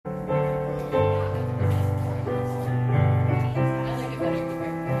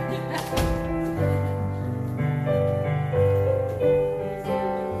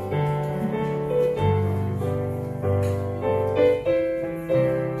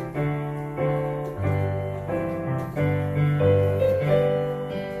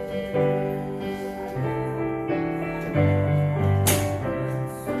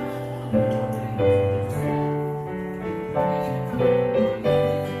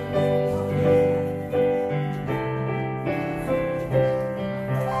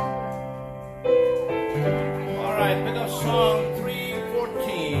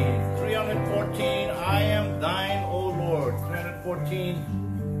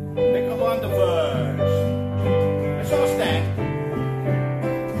Pick up on the verse. Let's all stand.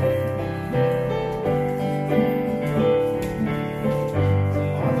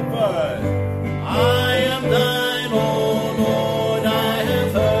 On the verse. I am thine, O Lord, I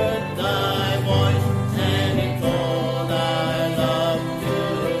have heard thy voice, and it told thy love to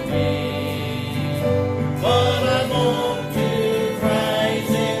me. But I long to rise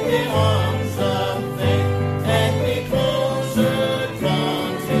in the arms of faith, and be closer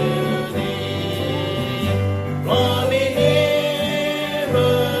drawn to thee. Draw me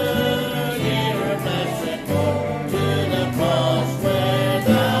nearer, nearer, blessed Lord, to the cross where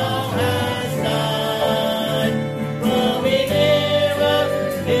thou hast died. Draw me nearer,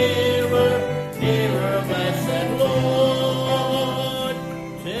 nearer, nearer, blessed Lord,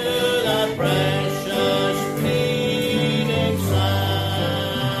 to the precious pleading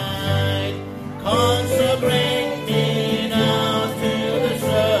side. Consecrate me now to the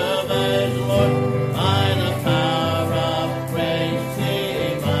service, Lord, by the power of grace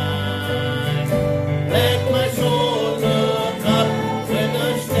divine. Let my soul look up with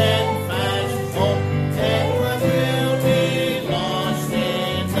a steadfast hope, and my will be lost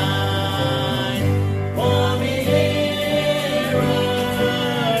in thine. Draw me nearer,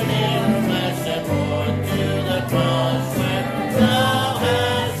 nearer, blessed Lord, to the cross where thou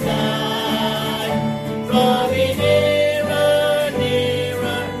hast died. Draw me nearer,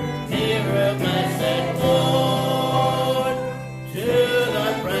 nearer, nearer, blessed Lord, to the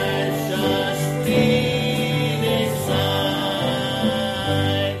precious pleading side.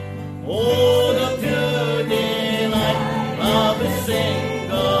 Oh, the pure delight of a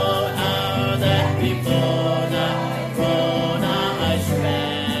single hour that before the throne I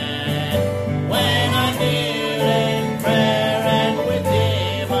spend. When I kneel in prayer and with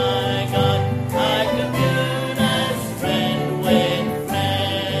thee, my God, I commune as friend with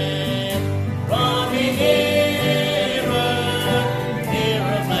friend. Draw me nearer,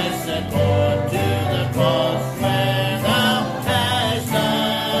 nearer, blessed Lord, to the cross where thou hast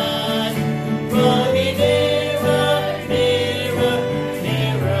died. Draw me nearer, nearer,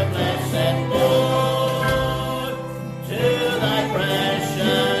 nearer, blessed Lord, to thy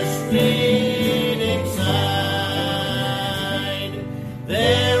precious pleading side.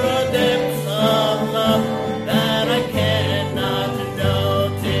 There are depths of love that I cannot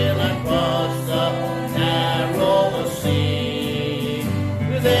know till I cross the narrow sea.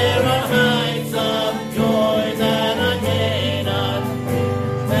 There are heights of joy that I may not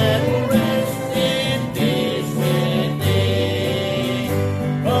reach, that will rest in peace with thee.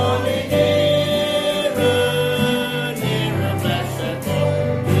 Draw me nearer, nearer, blessed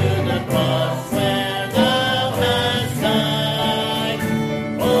Lord, to the cross where thou hast died.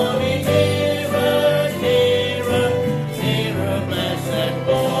 Draw me nearer, nearer, nearer, blessed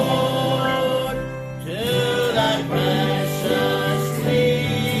Lord, to thy precious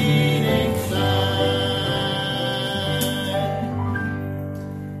pleading side.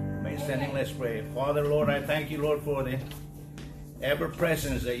 Remain standing, let's pray. Father, Lord, I thank you, Lord, for the ever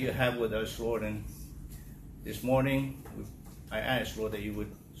presence that you have with us, Lord. And this morning, I ask, Lord, that you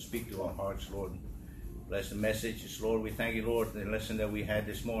would speak to our hearts, Lord. Bless the messages, Lord. We thank you, Lord, for the lesson that we had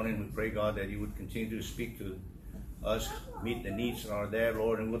this morning. We pray, God, that you would continue to speak to us, meet the needs that are there,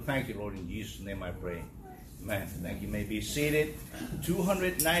 Lord. And we'll thank you, Lord. In Jesus' name I pray. Amen. Thank you. You may be seated.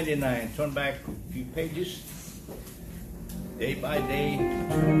 299. Turn back a few pages. Day by day,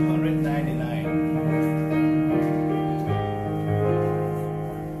 299.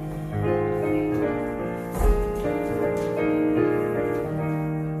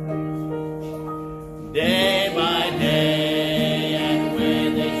 Day by day, and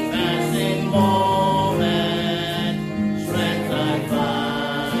with each passing moment, strength I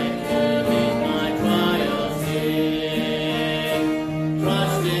find to meet my trials here.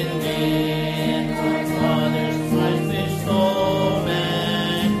 Trust in thee, my Father's Christ bestowment.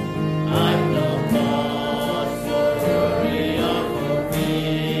 I've no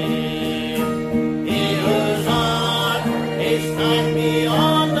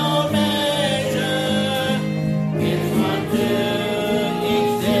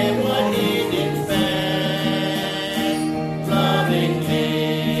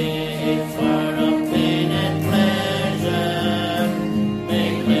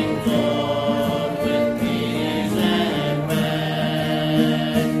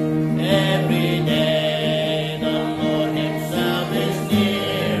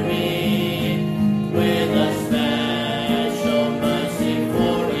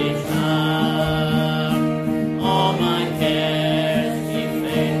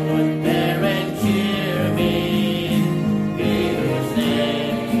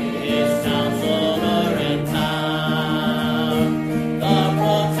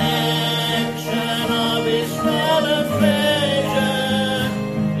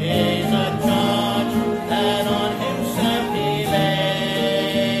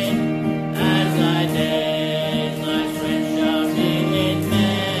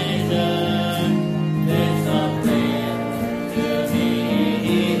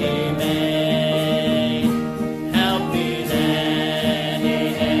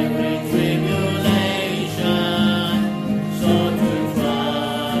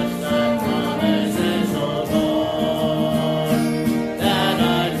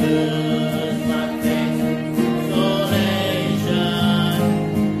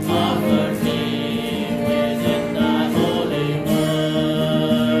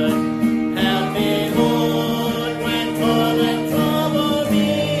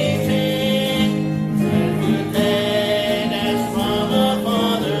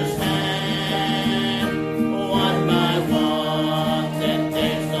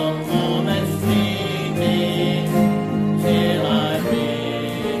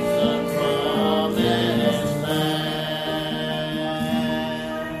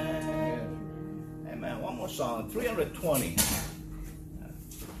song, 320.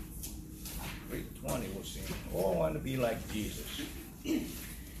 320 we'll sing. Oh, I want to be like Jesus.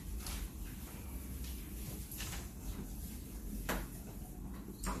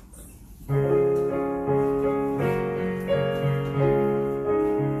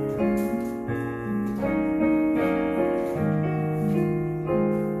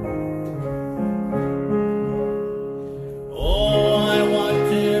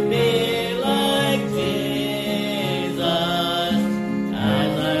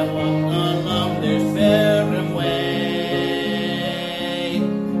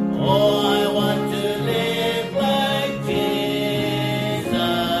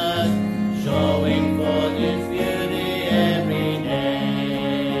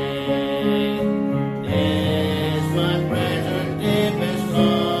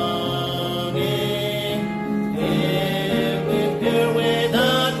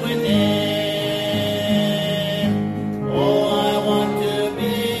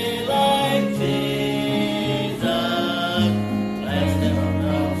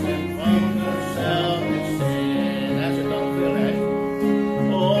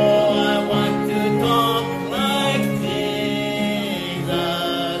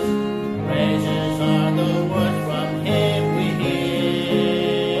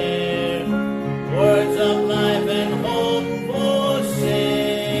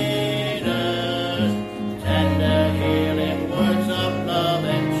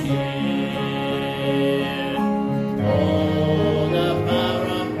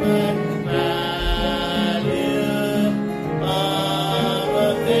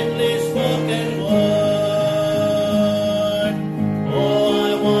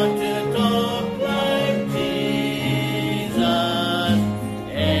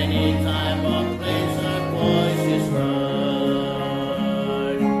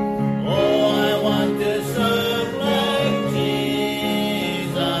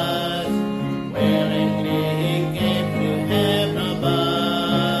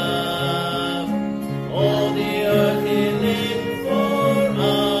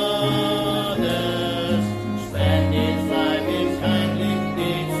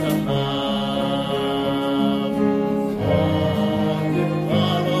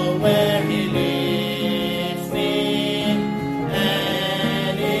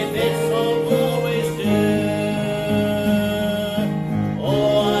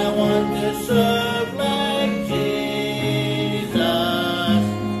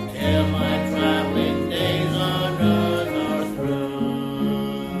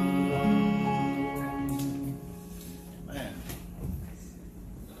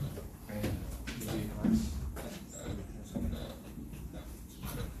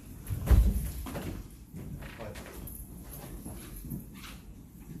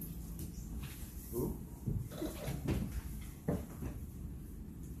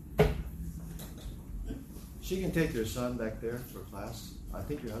 She can take your son back there for class. I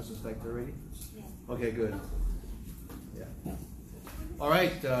think your husband's back there already? Yeah. Okay, good. Yeah. All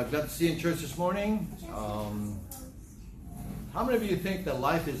right, glad to see you in church this morning. How many of you think that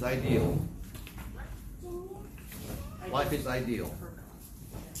life is ideal? Life is ideal.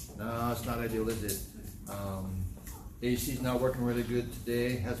 No, it's not ideal, is it? AC's not working really good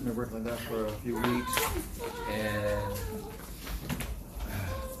today. Hasn't been working like that for a few weeks. And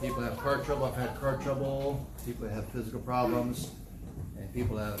people have car trouble. I've had car trouble. People have physical problems. And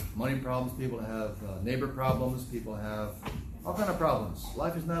people have money problems. People have neighbor problems. People have all kind of problems.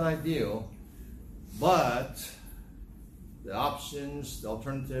 Life is not ideal. But the options, the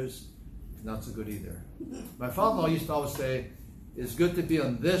alternatives, not so good either. My father-in-law used to always say, it's good to be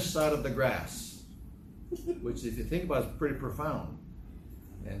on this side of the grass. Which, if you think about it, is pretty profound.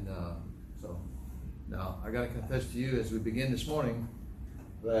 And so, now, I got to confess to you as we begin this morning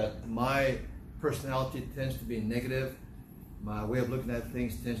that my personality tends to be negative. My way of looking at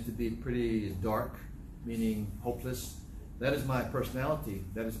things tends to be pretty dark, meaning hopeless. That is my personality.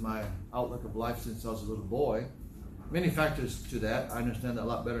 That is my outlook of life since I was a little boy. Many factors to that. I understand that a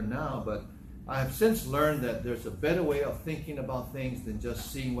lot better now, but I have since learned that there's a better way of thinking about things than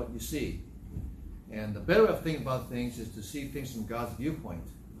just seeing what you see. And the better way of thinking about things is to see things from God's viewpoint.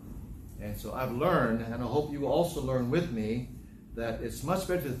 And so I've learned, and I hope you will also learn with me, that it's much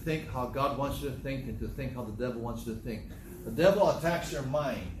better to think how God wants you to think than to think how the devil wants you to think. The devil attacks your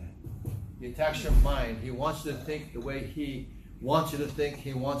mind. He attacks your mind. He wants you to think the way he wants you to think.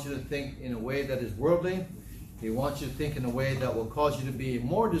 He wants you to think in a way that is worldly. He wants you to think in a way that will cause you to be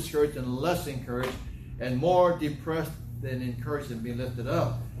more discouraged and less encouraged, and more depressed than encouraged and being lifted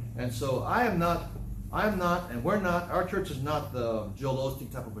up. And so I'm not, and we're not, our church is not the Joel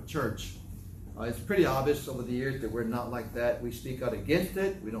Osteen type of a church. It's pretty obvious over the years that we're not like that. We speak out against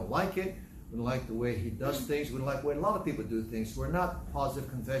it. We don't like it. We don't like the way he does things. We don't like the way a lot of people do things. We're not positive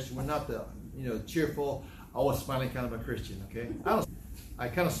confession. We're not the cheerful, always smiling kind of a Christian. Okay, I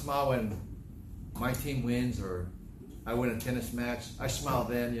kind of smile when my team wins or I win a tennis match. I smile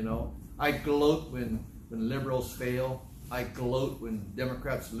then. I gloat when liberals fail. I gloat when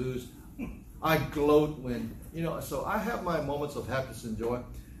Democrats lose. I gloat when So I have my moments of happiness and joy.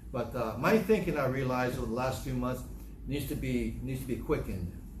 But my thinking, I realized over the last few months, needs to be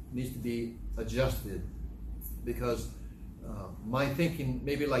quickened, needs to be adjusted, because my thinking,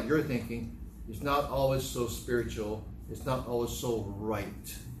 maybe like your thinking, is not always so spiritual. It's not always so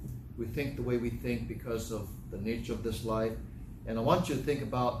right. We think the way we think because of the nature of this life. And I want you to think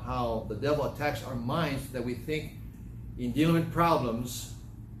about how the devil attacks our minds, that we think in dealing with problems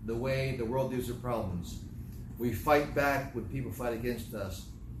the way the world deals with problems. We fight back when people fight against us.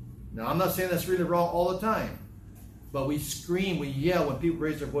 Now, I'm not saying that's really wrong all the time, but we scream, we yell when people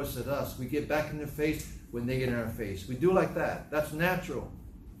raise their voice at us. We get back in their face when they get in our face. We do like that. That's natural.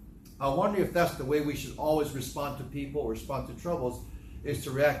 I wonder if that's the way we should always respond to people or respond to troubles, is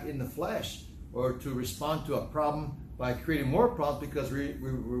to react in the flesh, or to respond to a problem by creating more problems because we're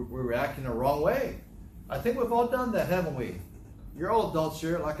reacting the wrong way. I think we've all done that, haven't we? You're all adults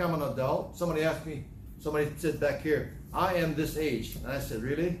here, like I'm an adult. Somebody said back here, I am this age. And I said,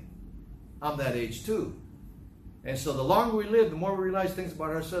 really? I'm that age too. And so the longer we live, the more we realize things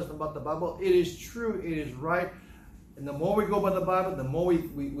about ourselves and about the Bible. It is true, it is right. And the more we go by the Bible, the more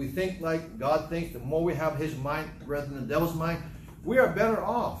we think like God thinks, the more we have his mind rather than the devil's mind, we are better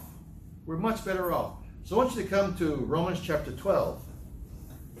off. We're much better off. So I want you to come to Romans chapter 12.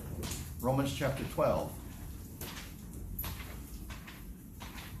 Romans chapter 12.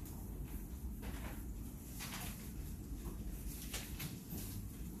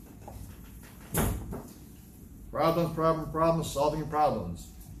 Problems, solving problems,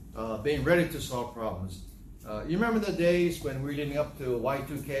 being ready to solve problems. You remember the days when we were leading up to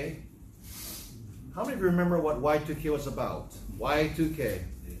Y2K? How many of you remember what Y2K was about? Y2K.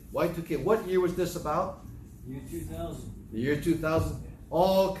 Y2K. What year was this about? Year 2000. The year 2000.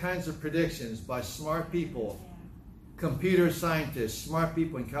 All kinds of predictions by smart people, computer scientists, smart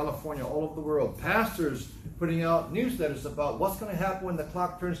people in California, all over the world, pastors putting out newsletters about what's going to happen when the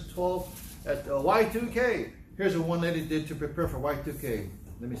clock turns 12 at Y2K. Here's what one lady did to prepare for Y2K.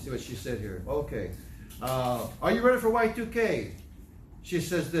 Let me see what she said here. Okay. Are you ready for Y2K? She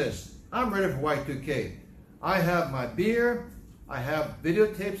says this. I'm ready for Y2K. I have my beer. I have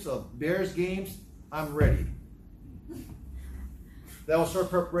videotapes of Bears games. I'm ready. That was her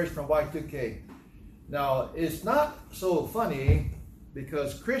preparation for Y2K. Now, it's not so funny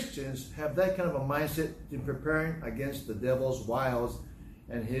because Christians have that kind of a mindset in preparing against the devil's wiles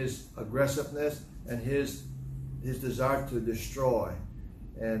and his aggressiveness and his desire to destroy.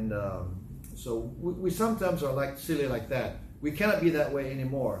 And so we sometimes are like silly like that. We cannot be that way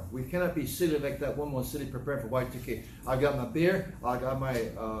anymore. We cannot be silly like that woman was silly preparing for Y2K. I got my beer. I got my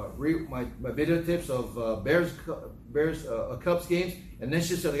videotapes of Bears Cubs games. And then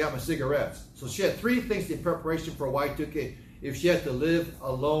she said I got my cigarettes. So she had three things in preparation for Y2K. If she had to live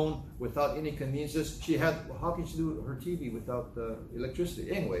alone without any conveniences, how can she do her TV without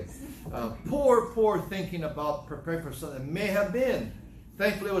electricity? Anyway, poor thinking about preparing for something that may have been.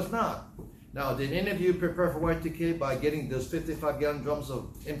 Thankfully, it was not. Now, did any of you prepare for Y2K by getting those 55-gallon drums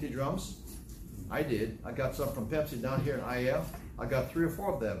of empty drums? I did. I got some from Pepsi down here in IF. I got 3 or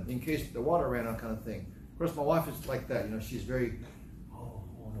 4 of them in case the water ran out, kind of thing. Of course, my wife is like that. She's very,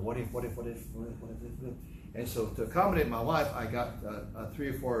 what if? And so to accommodate my wife, I got 3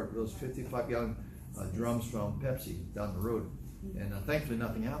 or 4 of those 55-gallon drums from Pepsi down the road. And thankfully,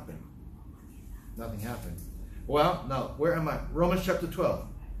 nothing happened. Nothing happened. Well, now, where am I? Romans chapter 12.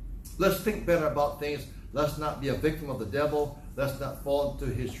 Let's think better about things. Let's not be a victim of the devil. Let's not fall into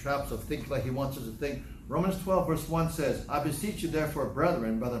his traps of thinking like he wants us to think. Romans 12 verse 1 says, I beseech you therefore,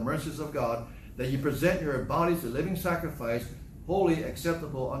 brethren, by the mercies of God, that you present your bodies a living sacrifice, holy,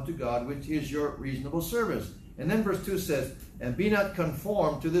 acceptable unto God, which is your reasonable service. And then verse 2 says, and be not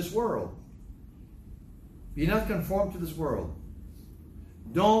conformed to this world. Be not conformed to this world.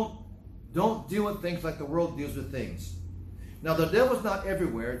 Don't deal with things like the world deals with things. Now, the devil's not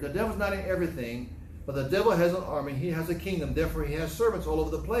everywhere. The devil's not in everything. But the devil has an army. He has a kingdom. Therefore, he has servants all over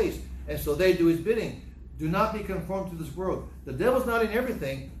the place. And so they do his bidding. Do not be conformed to this world. The devil's not in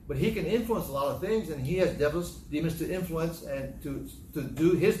everything, but he can influence a lot of things. And he has demons to influence and to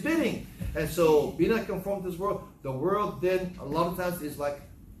do his bidding. And so, be not conformed to this world. The world then, a lot of times, is like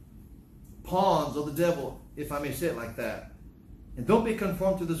pawns of the devil, if I may say it like that. And don't be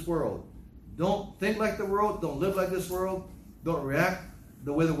conformed to this world. Don't think like the world. Don't live like this world. Don't react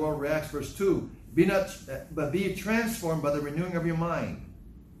the way the world reacts. Verse 2, but be transformed by the renewing of your mind,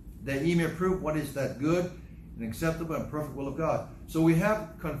 that ye may prove what is that good and acceptable and perfect will of God. So we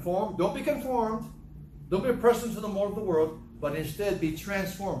have conformed. Don't be conformed. Don't be a person to the mold of the world, but instead be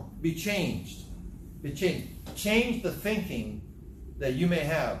transformed. Be changed. Be changed. Change the thinking that you may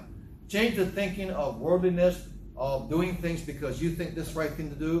have. Change the thinking of worldliness, of doing things because you think this is the right thing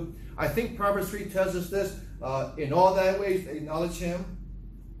to do. I think Proverbs 3 tells us this. In all thy ways acknowledge him,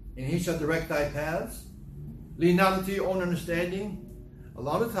 and he shall direct thy paths. Lean not unto your own understanding. A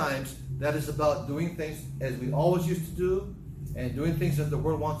lot of times that is about doing things as we always used to do, and doing things as the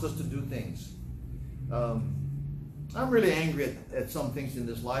world wants us to do things. I'm really angry at some things in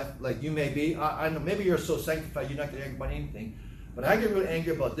this life, like you may be. I know maybe you're so sanctified you're not getting angry about anything, but I get really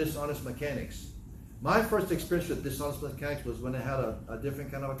angry about dishonest mechanics. My first experience with dishonest mechanics was when I had a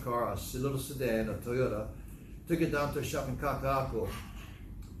different kind of a car, a little sedan, a Toyota. Took it down to a shop in Kaka'ako,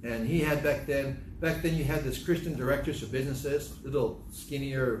 and he had back then you had this Christian directors for businesses, little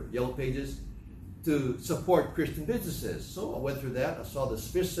skinnier yellow pages, to support Christian businesses. So I went through that. I saw this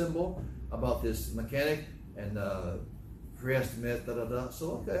fish symbol about this mechanic and free estimate,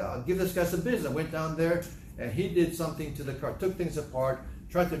 So okay, I'll give this guy some business. I went down there and he did something to the car, took things apart,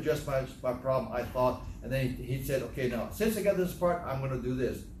 tried to address my problem, I thought, and then he said, okay, now since I got this apart, I'm going to do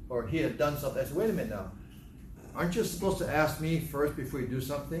this. Or he had done something. I said, wait a minute now. Aren't you supposed to ask me first before you do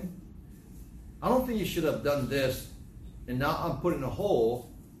something? I don't think you should have done this, and now I'm putting a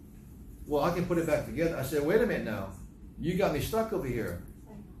hole. Well, I can put it back together. I said, wait a minute now. You got me stuck over here.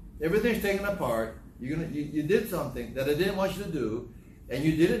 Everything's taken apart. You did something that I didn't want you to do, and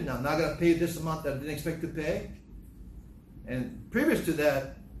you did it. Now I'm not going to pay this amount that I didn't expect to pay. And previous to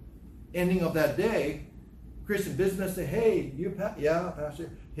that, ending of that day, Christian business said, hey,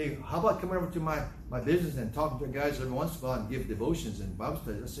 Pastor, hey, how about coming over to my business and talking to the guys every once in a while and give devotions and Bible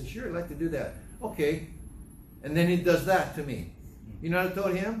studies? I said, sure, I'd like to do that. Okay. And then he does that to me. You know what I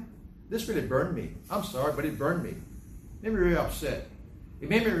told him? This really burned me. I'm sorry, but it burned me. It made me really upset. It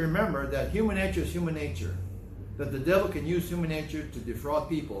made me remember that human nature is human nature. That the devil can use human nature to defraud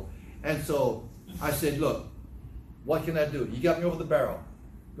people. And so I said, look, what can I do? You got me over the barrel.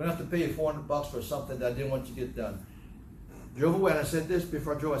 I'm going to have to pay you $400 for something that I didn't want you to get done. Drove away, and I said this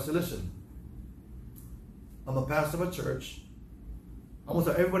before I drove. I said, listen, I'm a pastor of a church. I'm going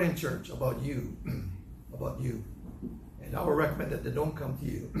to tell everybody in church about you. About you. And I will recommend that they don't come to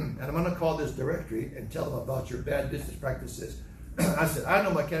you. And I'm going to call this directory and tell them about your bad business practices. I said, I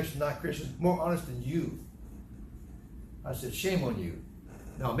know mechanics are not Christians, more honest than you. I said, shame on you.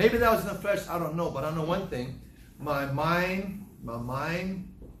 Now, maybe that was in the flesh, I don't know, but I know one thing. My mind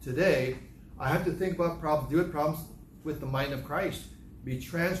today, I have to think about problems, deal with problems with the mind of Christ. Be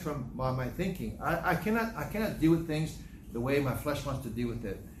transformed by my thinking. I cannot deal with things the way my flesh wants to deal with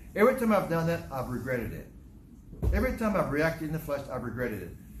it. Every time I've done that, I've regretted it. Every time I've reacted in the flesh, I've regretted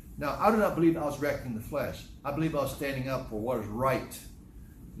it. Now, I do not believe I was reacting in the flesh. I believe I was standing up for what is right.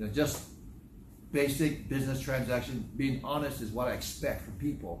 Just basic business transaction, being honest is what I expect from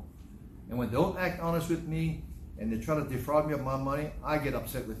people. And when they don't act honest with me and they try to defraud me of my money, I get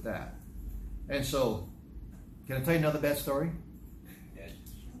upset with that. And so, can I tell you another bad story? Yes.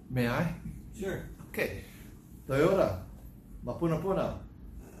 May I? Sure. Okay. Toyota, Mapuna.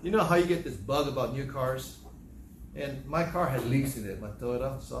 You know how you get this bug about new cars? And my car had leaks in it, my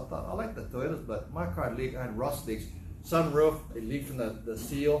Toyota. So I thought, I like the Toyotas, but my car had leaks. I had rust leaks. Sunroof, it leaked from the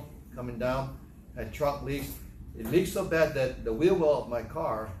seal coming down. Had trunk leaks. It leaked so bad that the wheel well of my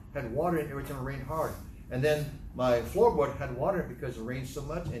car had water in it every time it rained hard. And then my floorboard had water because it rained so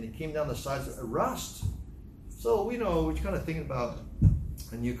much, and it came down the sides of rust. So we're kind of thinking about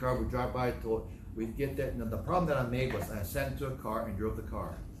a new car. We drive by, we'd get there. Now, the problem that I made was I sat into a car and drove the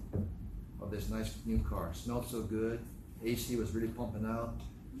car. Of this nice new car. It smelled so good. AC was really pumping out.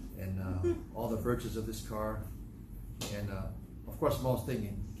 And all the virtues of this car. And of course, I'm always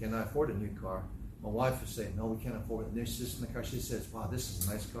thinking, can I afford a new car? My wife was saying, no, we can't afford it. And there's just in the car, she says, wow, this is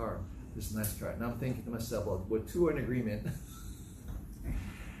a nice car. This is a nice car. And I'm thinking to myself, well, we're two in agreement.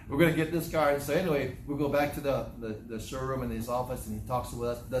 We're going to get this car. And so anyway, we go back to the showroom in his office, and he talks with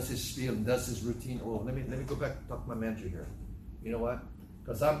us, does his spiel, and does his routine. Oh, let me go back and talk to my manager here. You know what?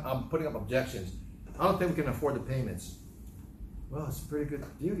 Because I'm putting up objections. I don't think we can afford the payments. Well, it's a pretty good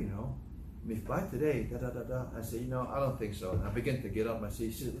deal, you know. I mean, if you buy today, I say, I don't think so. And I begin to get up. I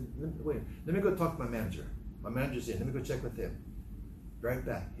say, wait, let me go talk to my manager. My manager's in. Let me go check with him. Right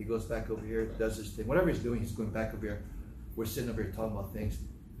back. He goes back over here, does his thing. Whatever he's doing, he's going back over here. We're sitting over here talking about things.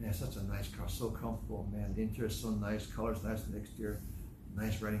 Man, such a nice car, so comfortable, man. The interior is so nice, color's nice, the exterior.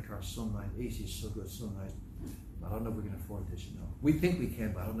 Nice riding car, so nice. AC is so good, so nice. I don't know if we can afford this, you know. We think we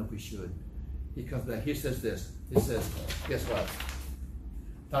can, but I don't know if we should. He comes back, he says this. He says, guess what?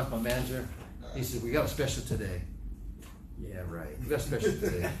 Talk to my manager. He says, we got a special today. Yeah, right. We got a special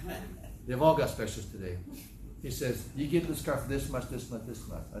today. They've all got specials today. He says, you get this car for this much, this much, this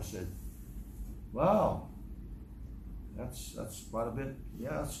much. I said, wow. That's quite a bit.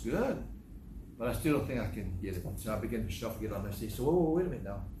 Yeah, that's good. But I still don't think I can get it. So I began to shuffle it on my seat. So wait a minute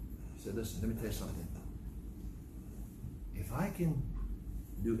now. I said, listen, let me tell you something. If I can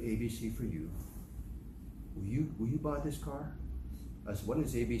do ABC for you, will you buy this car? I said, what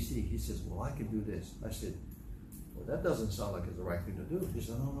is ABC? He says, well, I can do this. I said, well, that doesn't sound like it's the right thing to do. He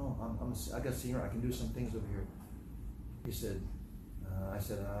said, no, I got senior. I can do some things over here. He said,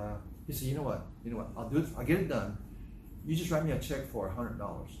 he said, you know what? I'll do it. I'll get it done. You just write me a check for $100.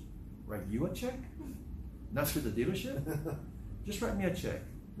 Write you a check? Not through the dealership? Just write me a check.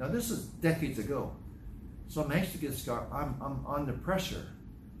 Now this is decades ago. So I'm anxious to get this car. I'm under pressure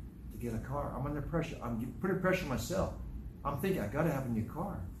to get a car. I'm under pressure. I'm putting pressure on myself. I'm thinking I gotta have a new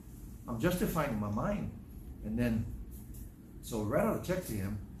car. I'm justifying in my mind. And then, so we write out a check to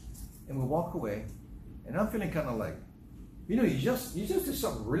him and we walk away. And I'm feeling kind of like, you just did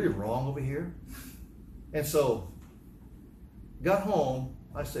something really wrong over here. And so, got home,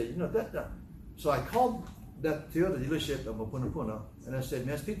 I said, that. So I called that to the dealership of Mapunapuna, and I said,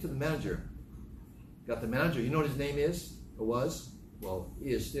 may I speak to the manager? Got the manager. You know what his name is? Or was? Well,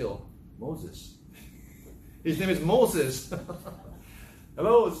 he is still Moses. His name is Moses.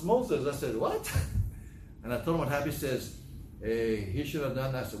 Hello, it's Moses. I said, what? And I told him what happened. He says, hey, he should have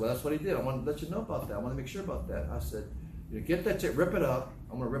done that. I said, well, that's what he did. I want to let you know about that. I want to make sure about that. I said, get that check, rip it up.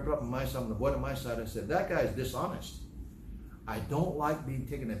 I'm going to rip it up on my side. I'm going to avoid it on my side. I said, that guy is dishonest. I don't like being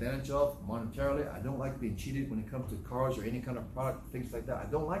taken advantage of monetarily. I don't like being cheated when it comes to cars or any kind of product, things like that. I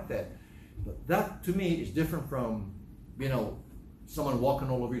don't like that. But that, to me, is different from, someone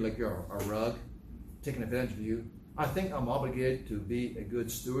walking all over you like you're a rug, taking advantage of you. I think I'm obligated to be a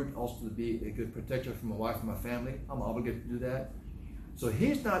good steward, also to be a good protector for my wife and my family. I'm obligated to do that. So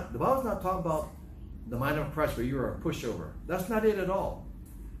the Bible's not talking about the mind of Christ where you're a pushover. That's not it at all.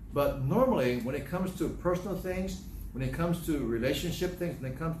 But normally, when it comes to personal things, when it comes to relationship things,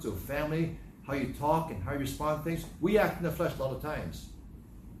 when it comes to family, how you talk and how you respond to things, we act in the flesh a lot of times.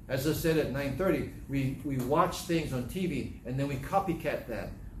 As I said at 9:30, we watch things on TV and then we copycat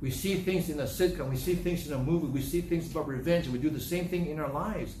that. We see things in a sitcom, we see things in a movie, we see things about revenge, and we do the same thing in our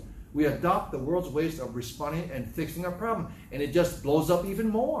lives. We adopt the world's ways of responding and fixing our problem, and it just blows up even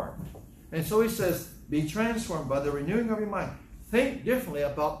more. And so he says, be transformed by the renewing of your mind. Think differently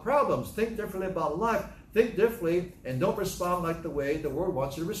about problems. Think differently about life. Think differently, and don't respond like the way the world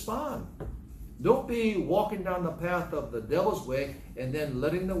wants you to respond. Don't be walking down the path of the devil's way and then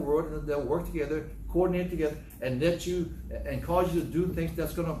letting the world and the devil work together, coordinate together, and let you and cause you to do things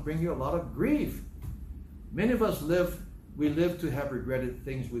that's going to bring you a lot of grief. Many of us live to have regretted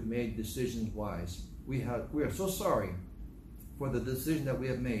things we've made decisions wise. We are so sorry for the decision that we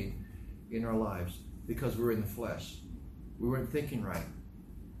have made in our lives because we were in the flesh. We weren't thinking right.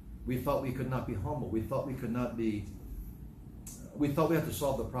 We thought we could not be humble. We thought we had to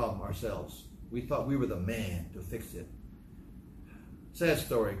solve the problem ourselves. We thought we were the man to fix it. Sad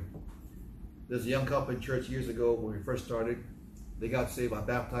story. There's a young couple in church years ago when we first started. They got saved. I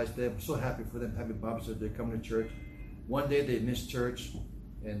baptized them. I'm so happy for them. Happy Bible said they're coming to church. One day they missed church.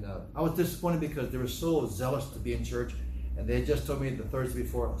 And I was disappointed because they were so zealous to be in church. And they just told me the Thursday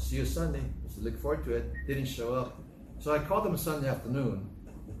before, I'll see you Sunday. I said, look forward to it. They didn't show up. So I called them Sunday afternoon.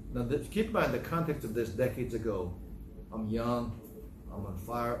 Now, keep in mind the context of this decades ago. I'm young. I'm on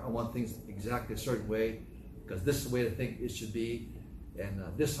fire. I want things exactly a certain way because this is the way to think it should be. And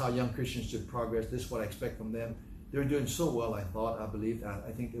this is how young Christians should progress. This is what I expect from them. They were doing so well, I believed.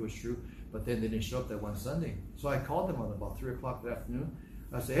 I think it was true. But then they didn't show up that one Sunday. So I called them on about 3 o'clock that afternoon.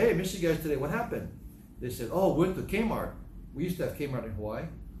 I said, hey, missed you guys today. What happened? They said, oh, went to Kmart. We used to have Kmart in Hawaii.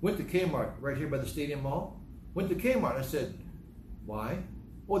 Went to Kmart right here by the Stadium Mall. Went to Kmart. I said, why?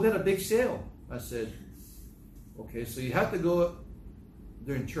 Oh, they had a big sale. I said, okay, so you have to go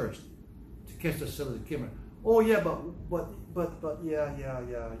during church to catch the sale at the Kmart. Oh yeah, but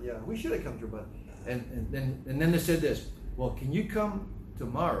yeah. We should have come through, but and then they said this. Well, can you come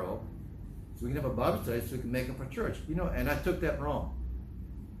tomorrow so we can have a Bible study so we can make them for church? And I took that wrong.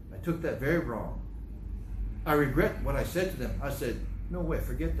 I took that very wrong. I regret what I said to them. I said, no way,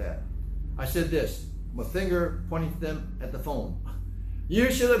 forget that. I said this, my finger pointing to them at the phone.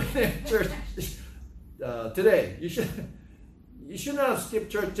 You should have been in church today. You should not have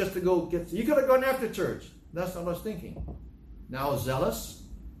skipped church just to go get. You could have gone after church. That's what I was thinking. Now I was zealous.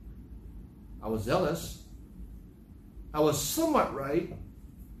 I was zealous. I was somewhat right,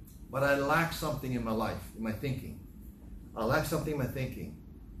 but I lacked something in my life, in my thinking. I lacked something in my thinking.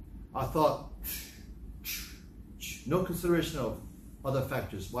 I thought, no consideration of other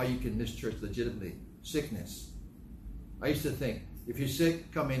factors why you can miss church legitimately. Sickness. I used to think, if you're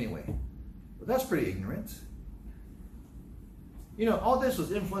sick, come anyway. But that's pretty ignorant. You know, all this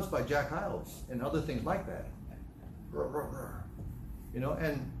was influenced by Jack Hyles and other things like that. You know,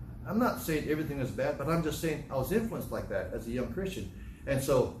 and I'm not saying everything is bad, but I'm just saying I was influenced like that as a young Christian. And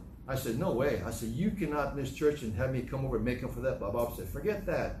so I said, no way. I said, you cannot miss church and have me come over and make up for that. Bob said, forget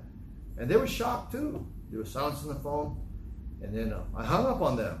that. And they were shocked too. They were silencing the phone. And then I hung up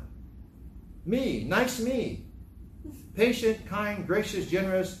on them. Me, nice me. Patient, kind, gracious,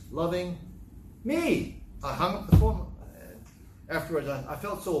 generous, loving. Me. I hung up the phone. Afterwards, I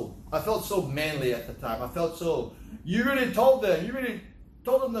felt so manly at the time. I felt so, you really told them. You really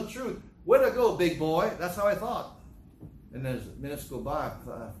told them the truth. Way to go, big boy. That's how I thought. And then as minutes go by, I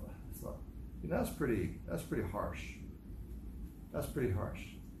thought, you know, that's pretty harsh. That's pretty harsh.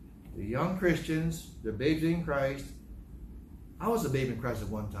 The young Christians, they're babes in Christ. I was a babe in Christ at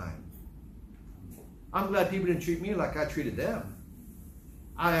one time. I'm glad people didn't treat me like I treated them.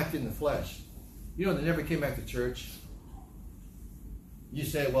 I acted in the flesh. You know, they never came back to church. You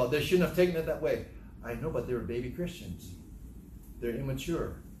say, well, they shouldn't have taken it that way. I know, but they were baby Christians. They're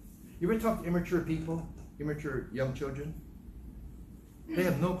immature. You ever talk to immature people, immature young children? They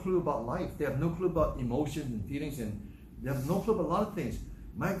have no clue about life. They have no clue about emotions and feelings, and they have no clue about a lot of things.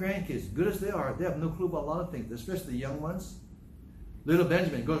 My grandkids, good as they are, they have no clue about a lot of things, especially the young ones. Little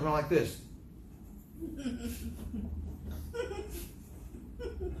Benjamin goes around like this.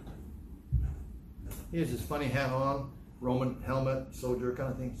 He has this funny hat on, Roman helmet, soldier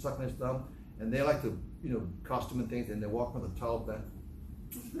kind of thing, sucking his thumb, and they like to, you know, costume and things, and they walk with a towel that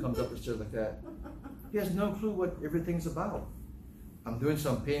comes up the stairs like that. He has no clue what everything's about. I'm doing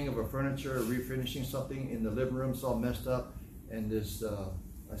some painting of a furniture, refinishing something in the living room, it's all messed up, and this,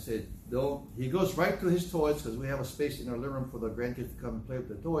 I said, don't. He goes right to his toys, because we have a space in our living room for the grandkids to come and play with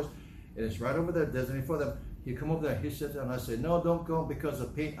their toys, and it's right over there, designated for them. He come over there, he sits down, and I said, no, don't go, because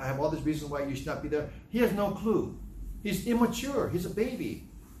of paint. I have all these reasons why you should not be there. He has no clue. He's immature. He's a baby.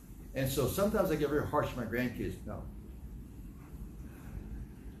 And so sometimes I get very harsh with my grandkids. No.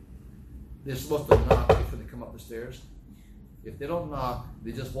 They're supposed to knock before they come up the stairs. If they don't knock,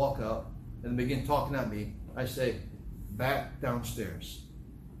 they just walk up and begin talking at me. I say, back downstairs.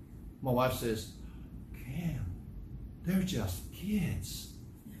 My wife says, Cam, they're just kids.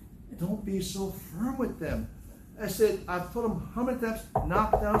 Don't be so firm with them. I said, I've told them how many times,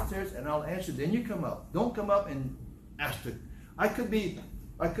 knock downstairs and I'll answer. Then you come up. Don't come up and ask to. I could be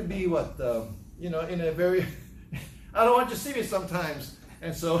what, you know, in a very, I don't want you to see me sometimes.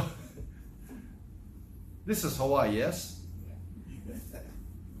 And so, this is Hawaii, yes?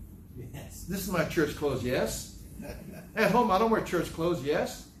 Yes. This is my church clothes, yes? At home, I don't wear church clothes,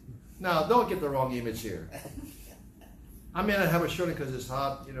 yes? Now, don't get the wrong image here. I may not have a shirt because it's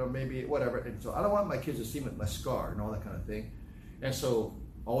hot, you know, maybe whatever. And so I don't want my kids to see my scar and all that kind of thing. And so,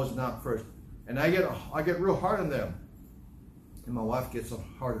 always knock first. And I get real hard on them. And my wife gets so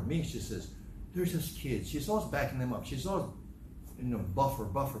hard on me. She says, they're just kids. She's always backing them up. She's always, you know,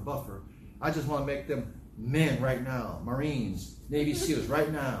 buffer. I just want to make them men right now. Marines, Navy SEALs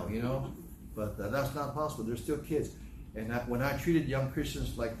right now, you know. But that's not possible. They're still kids. And when I treated young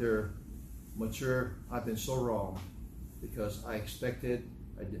Christians like they're mature, I've been so wrong. Because I expected,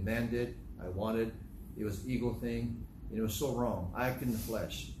 I demanded, I wanted. It was an ego thing. And it was so wrong. I acted in the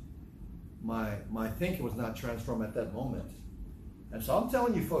flesh. My thinking was not transformed at that moment. And so I'm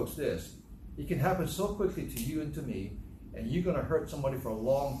telling you folks this. It can happen so quickly to you and to me, and you're going to hurt somebody for a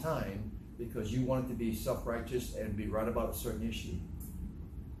long time because you wanted to be self-righteous and be right about a certain issue.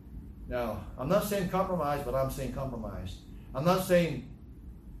 Now, I'm not saying compromise, but I'm saying compromise. I'm not saying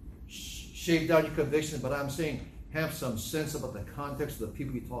shave down your convictions, but I'm saying have some sense about the context of the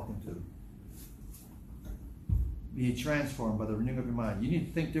people you're talking to. Be transformed by the renewing of your mind. You need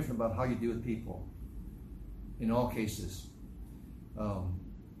to think different about how you deal with people in all cases.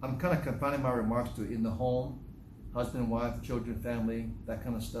 I'm kind of confining my remarks to in the home, husband, wife, children, family, that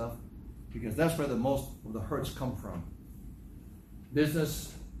kind of stuff, because that's where the most of the hurts come from.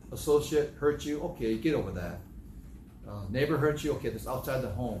 Business associate hurt you, okay, get over that. Neighbor hurt you, okay, that's outside the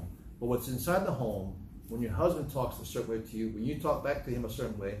home. But what's inside the home, when your husband talks a certain way to you, when you talk back to him a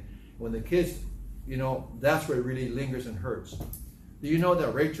certain way, when the kids, you know, that's where it really lingers and hurts. Do you know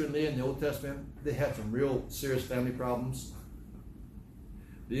that Rachel and Leah in the Old Testament, they had some real serious family problems?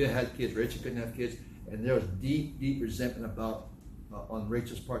 Leah had kids, Rachel couldn't have kids, And there was deep, deep resentment about on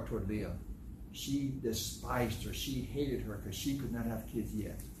Rachel's part toward Leah. She despised her. She hated her because she could not have kids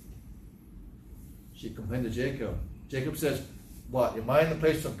yet. She complained to Jacob. Jacob says, what, am I in the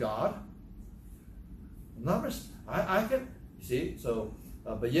place of God? I can, see, so,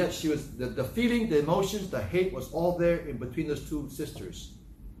 but yet she was, the feeling, the emotions, the hate was all there in between those two sisters.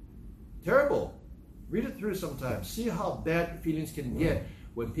 Terrible. Read it through sometime. See how bad feelings can get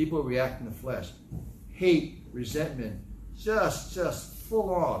when people react in the flesh. Hate, resentment, just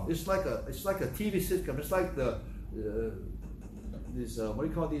full on. It's like a TV sitcom. It's like these what do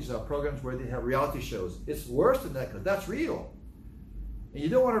you call these programs where they have reality shows? It's worse than that because that's real, and you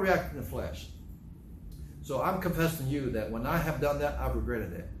don't want to react in the flesh. So I'm confessing to you that when I have done that, I've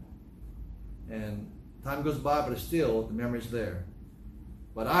regretted it. And time goes by, but still the memory's there.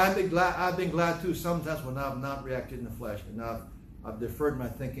 But I've been glad too sometimes when I've not reacted in the flesh, and I've deferred my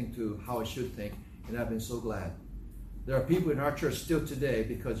thinking to how I should think, and I've been so glad. There are people in our church still today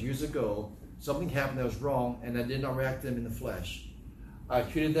because years ago something happened that was wrong, and I did not react to them in the flesh. I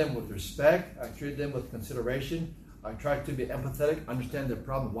treated them with respect. I treated them with consideration. I tried to be empathetic, understand their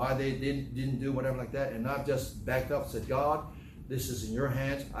problem, why they didn't do whatever like that, and not just backed up and said, God, this is in your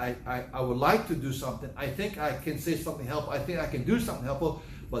hands. I would like to do something. I think I can say something helpful. I think I can do something helpful,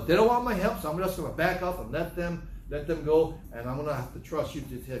 but they don't want my help, so I'm just going to back up and let them go, and I'm going to have to trust you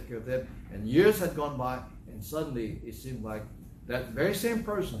to take care of them. And years had gone by, and suddenly it seemed like that very same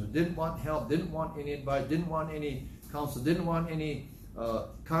person who didn't want help, didn't want any advice, didn't want any counsel, didn't want any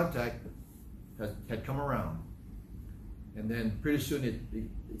contact, had come around. And then pretty soon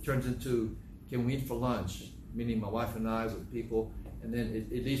it turns into, can we meet for lunch? Meaning my wife and I with people. And then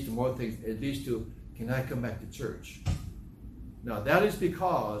it leads to more things. It leads to, can I come back to church? Now that is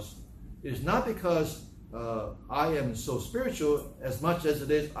because, it's not because I am so spiritual as much as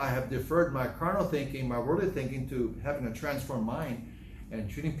it is I have deferred my carnal thinking, my worldly thinking to having a transformed mind and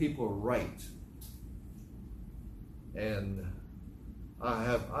treating people right. And I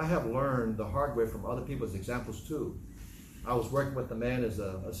have learned the hard way from other people's examples too. I was working with a man as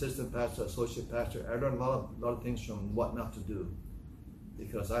an assistant pastor, associate pastor. I learned a lot of things from what not to do,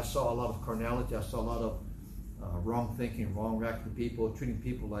 because I saw a lot of carnality. I saw a lot of wrong thinking, wrong reacting to people, treating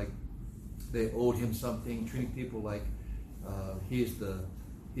people like they owed him something, treating people like he is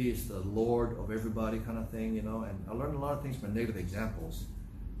the Lord of everybody, kind of thing, you know. And I learned a lot of things from negative examples.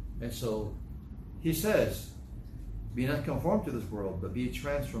 And so he says, be not conformed to this world, but be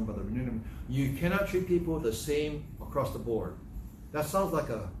transformed by the renewing. You cannot treat people the same across the board. That sounds like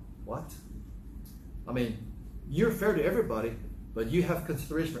a what? I mean, you're fair to everybody, but you have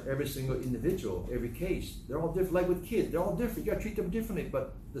consideration for every single individual, every case. They're all different. Like with kids, they're all different. You got to treat them differently,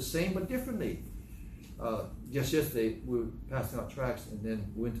 but the same but differently. Just yesterday, we were passing out tracts, and then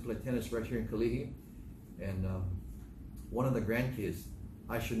we went to play tennis right here in Kalihi. And one of the grandkids,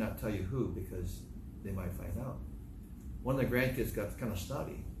 I should not tell you who because they might find out. One of the grandkids got kind of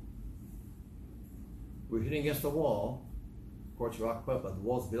snotty. We were hitting against the wall. Courts were occupied, but the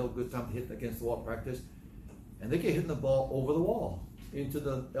wall's built. Good time to hit against the wall practice. And they get hitting the ball over the wall into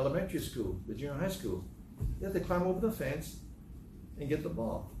the elementary school, the junior high school. They have to climb over the fence and get the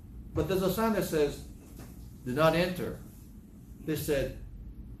ball. But there's a sign that says, do not enter. They said,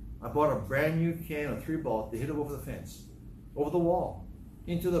 I bought a brand new can of 3-ball. They hit it over the fence, over the wall,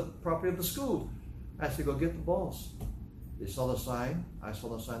 into the property of the school. I said, go get the balls. They saw the sign. I saw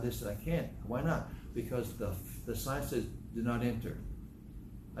the sign. They said, I can't. Why not? Because the sign says, do not enter.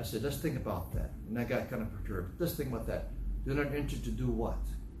 I said, let's think about that. And I got kind of perturbed. Let's think about that. Do not enter to do what?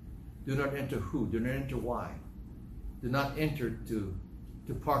 Do not enter who? Do not enter why? Do not enter to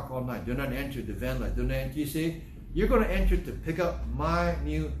park all night. Do not enter to vandalize. Do not enter. You see, you're going to enter to pick up my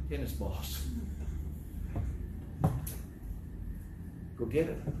new tennis balls. Go get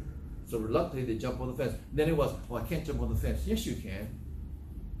it. So reluctantly, they jump over the fence. Then it was, I can't jump over the fence. Yes, you can.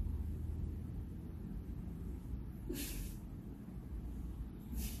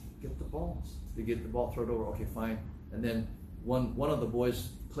 Get the balls. They get the ball, throw it over. Okay, fine. And then one of the boys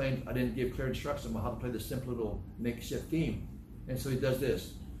claimed I didn't give clear instructions on how to play this simple little makeshift game. And so he does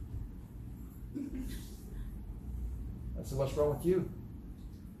this. I said, what's wrong with you?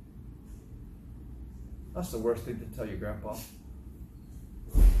 That's the worst thing to tell your grandpa.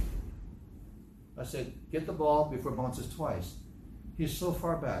 I said, get the ball before it bounces twice. He's so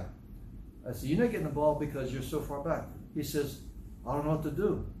far back. I said, you're not getting the ball because you're so far back. He says, I don't know what to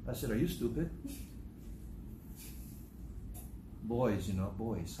do. I said, are you stupid? Boys, you know,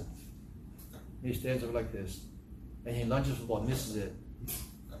 boys. He stands over like this, and he lunges for the ball, misses it.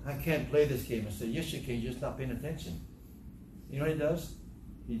 I can't play this game. I said, yes, you can. You're just not paying attention. You know what he does?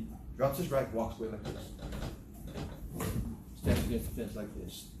 He drops his racket, walks away like this. Stands against the fence like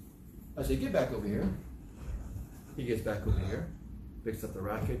this. I say, get back over here. He gets back over here, picks up the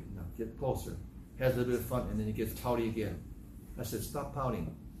racket, now get closer. Has a little bit of fun, and then he gets pouty again. I said, stop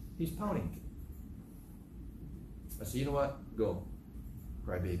pouting. He's pouting. I said, you know what? Go.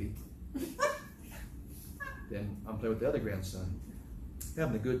 Cry baby. Then I'm playing with the other grandson.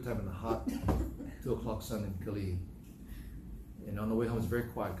 Having a good time in the hot 2 o'clock sun in Kali. And on the way home, it's very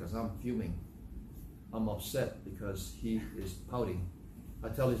quiet because I'm fuming. I'm upset because he is pouting. I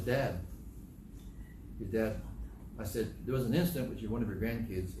tell his dad, I said, there was an incident with one of your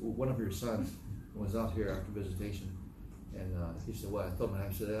grandkids, one of your sons was out here after visitation. And he said, what? I told him,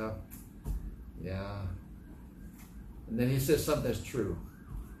 I said, yeah. And then he says something that's true.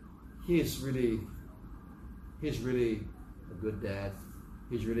 He's really a good dad.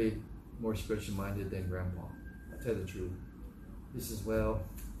 He's really more spiritually minded than Grandpa. I tell you the truth. He says, well,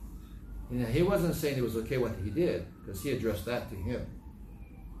 he wasn't saying it was okay what he did, because he addressed that to him.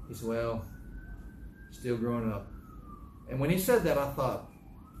 He said, well, still growing up. And when he said that, I thought,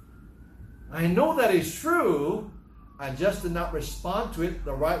 I know that is true. I just did not respond to it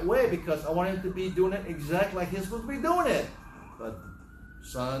the right way because I wanted him to be doing it exactly like he's supposed to be doing it. But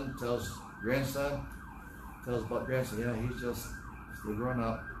son tells grandson, tells about grandson, yeah, he's just still growing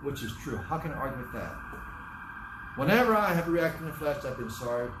up, which is true. How can I argue with that? Whenever I have reacted in the flesh, I've been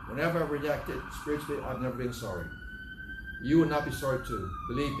sorry. Whenever I've reacted spiritually, I've never been sorry. You will not be sorry too.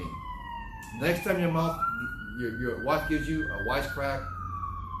 Believe me. Next time your wife gives you a wisecrack,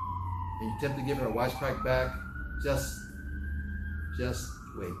 and you attempt to give her a wisecrack back, just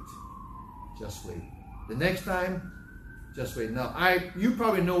wait. Just wait. The next time, just wait. Now, you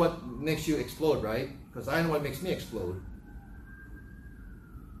probably know what makes you explode, right? Because I know what makes me explode.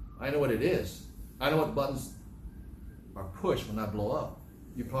 I know what it is. I know what buttons are pushed when I blow up.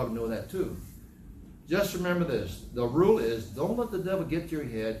 You probably know that too. Just remember this. The rule is, don't let the devil get to your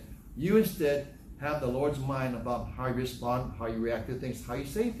head. You instead have the Lord's mind about how you respond, how you react to things, how you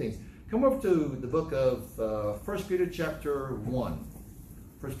say things. Come over to the book of 1 Peter chapter 1.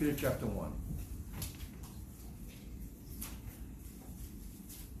 1 Peter chapter 1.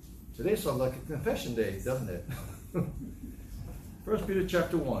 Today sounds like a confession day, doesn't it? 1 Peter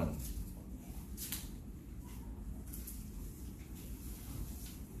chapter 1.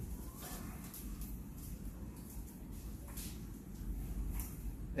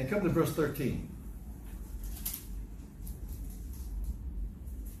 And come to verse 13.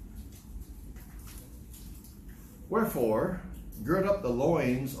 Wherefore, gird up the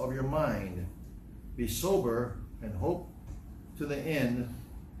loins of your mind, be sober, and hope to the end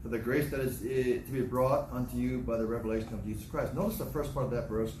for the grace that is to be brought unto you by the revelation of Jesus Christ. Notice the first part of that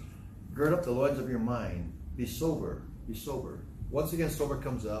verse, gird up the loins of your mind, be sober, be sober. Once again, sober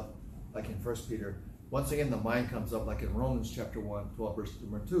comes up, like in 1 Peter. Once again, the mind comes up, like in Romans chapter 1, 12, verse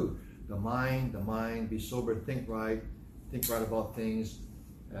number 2. The mind, be sober, think right about things.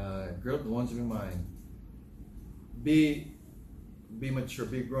 Gird up the loins of your mind. Be mature,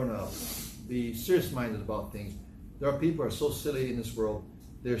 be grown up, be serious-minded about things. There are people who are so silly in this world.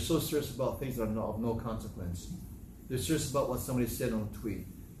 They're so serious about things that are of no consequence. They're serious about what somebody said on a tweet.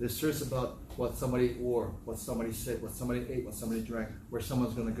 They're serious about what somebody wore, what somebody said, what somebody ate, what somebody drank, where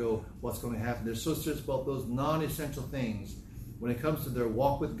someone's going to go, what's going to happen. They're so serious about those non-essential things. When it comes to their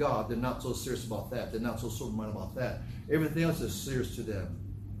walk with God, they're not so serious about that. They're not so sober-minded about that. Everything else is serious to them.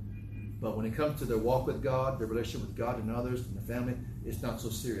 But when it comes to their walk with God, their relationship with God and others and the family, it's not so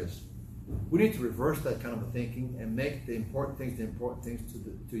serious. We need to reverse that kind of a thinking and make the important things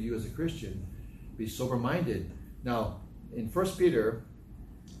to you as a Christian. Be sober-minded. Now, in 1 Peter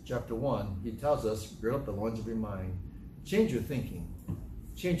chapter 1, he tells us, gird up the loins of your mind. Change your thinking.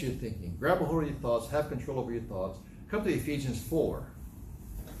 Change your thinking. Grab a hold of your thoughts. Have control over your thoughts. Come to Ephesians 4.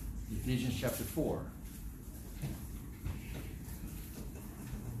 Ephesians chapter 4.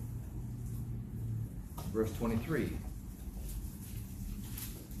 Verse 23.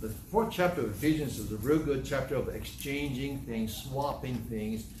 The 4th chapter of Ephesians is a real good chapter of exchanging things, swapping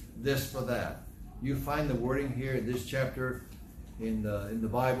things, this for that. You find the wording here in this chapter in the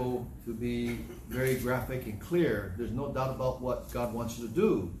Bible to be very graphic and clear. There's no doubt about what God wants you to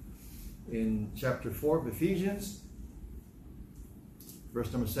do. In chapter 4 of Ephesians,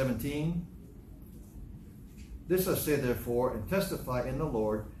 verse number 17, this I say therefore, and testify in the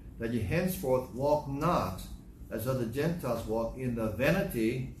Lord, that ye henceforth walk not as other Gentiles walk in the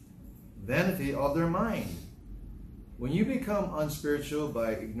vanity of their mind. When you become unspiritual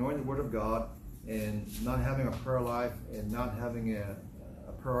by ignoring the Word of God and not having a prayer life and not having a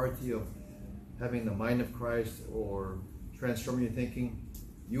priority of having the mind of Christ or transforming your thinking,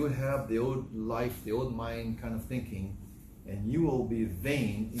 You will have the old life, the old mind kind of thinking, and you will be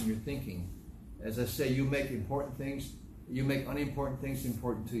vain in your thinking. As I say, you make important things, you make unimportant things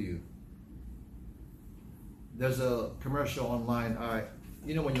important to you. There's a commercial online.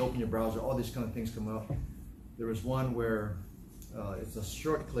 You know, when you open your browser, all these kind of things come up. There was one where it's a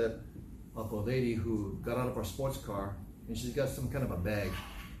short clip of a lady who got out of her sports car, and she's got some kind of a bag,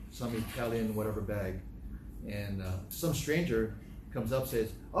 some Italian whatever bag, and some stranger comes up and says,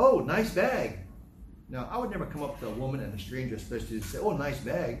 "Oh, nice bag." Now, I would never come up to a woman and a stranger especially to say, "Oh, nice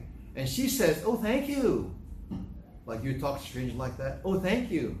bag," and she says, "Oh, thank you." Like you talk to strangers like that. "Oh, thank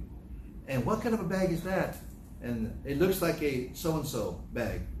you." And what kind of a bag is that? And it looks like a so-and-so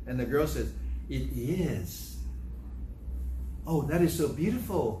bag. And the girl says, "It is." "Oh, that is so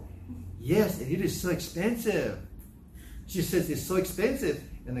beautiful." "Yes, and it is so expensive." She says, "It's so expensive."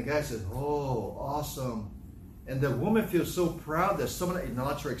 And the guy says, "Oh, awesome." And the woman feels so proud that someone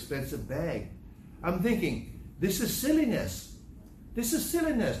acknowledged her expensive bag. I'm thinking, this is silliness. This is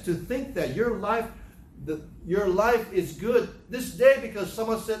silliness to think that your life is good this day because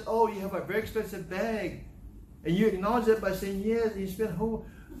someone said, "Oh, you have a very expensive bag." And you acknowledge it by saying, "Yes, you spent whole."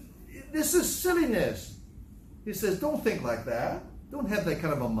 This is silliness. He says, don't think like that. Don't have that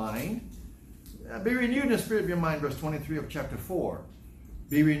kind of a mind. Be renewed in the spirit of your mind, verse 23 of chapter 4.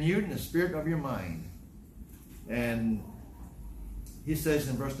 Be renewed in the spirit of your mind. And he says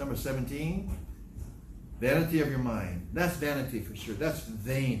in verse number 17, vanity of your mind. That's vanity for sure. That's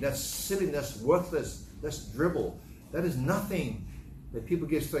vain. That's silly. That's worthless. That's dribble. That is nothing that people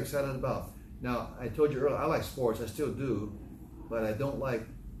get so excited about. Now, I told you earlier, I like sports. I still do. But I don't like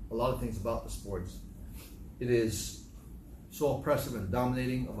a lot of things about the sports. It is so oppressive and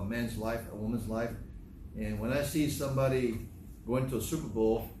dominating of a man's life, a woman's life. And when I see somebody going to a Super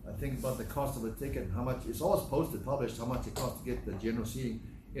Bowl, I think about the cost of a ticket and how much, it's always posted, published, how much it costs to get the general seating.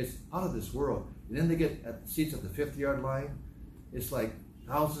 It's out of this world. And then they get seats at the 50-yard line. It's like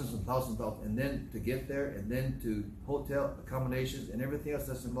thousands and thousands of dollars. And then to get there, and then to hotel accommodations and everything else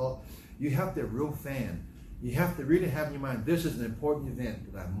that's involved, you have to be a real fan. You have to really have in your mind, this is an important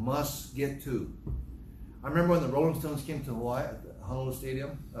event that I must get to. I remember when the Rolling Stones came to Hawaii at the Honolulu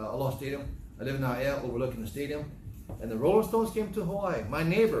Stadium, Aloha Stadium. I live in Aiea, overlooking the stadium. And the Rolling Stones came to Hawaii. My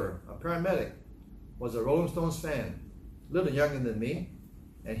neighbor, a paramedic, was a Rolling Stones fan, a little younger than me.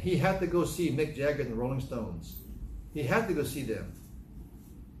 And he had to go see Mick Jagger and the Rolling Stones. He had to go see them.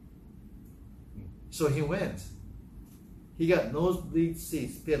 So he went. He got nosebleed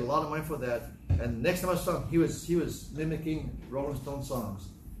seats, paid a lot of money for that. And next time I saw him, he was mimicking Rolling Stone songs.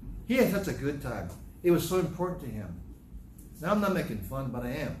 He had such a good time. It was so important to him. Now I'm not making fun, but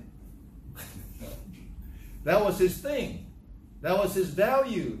I am. That was his thing. That was his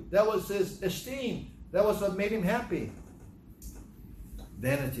value. That was his esteem. That was what made him happy.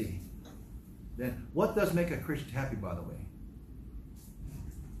 Vanity. Then what does make a Christian happy, by the way?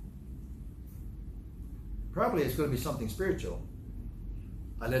 Probably it's going to be something spiritual.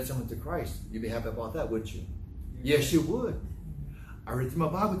 I led someone to Christ. You'd be happy about that, wouldn't you? Yes, you would. I read through my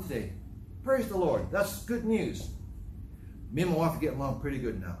Bible today. Praise the Lord. That's good news. Me and my wife are getting along pretty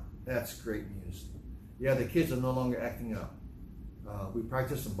good now. That's great news. Yeah, the kids are no longer acting up. We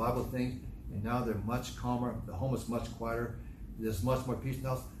practiced some Bible things, and now they're much calmer. The home is much quieter. There's much more peace in the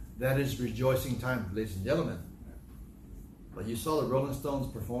house. That is rejoicing time, ladies and gentlemen. But you saw the Rolling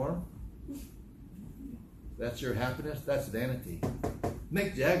Stones perform? That's your happiness? That's vanity.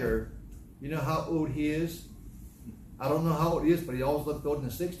 Mick Jagger, you know how old he is? I don't know how old he is, but he always looked old in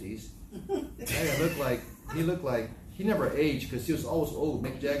the 60s. He looked like he never aged because he was always old.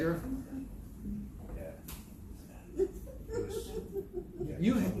 Mick Jagger.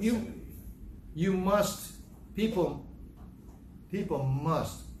 You must, people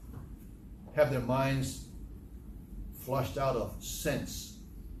must have their minds flushed out of sense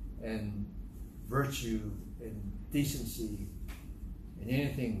and virtue and decency and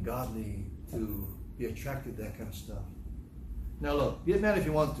anything godly to be attracted to that kind of stuff. Now look, get mad if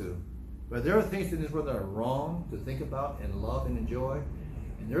you want to, but there are things in this world that are wrong to think about and love and enjoy,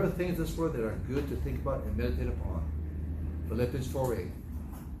 and there are things in this world that are good to think about and meditate upon. Philippians 4:8.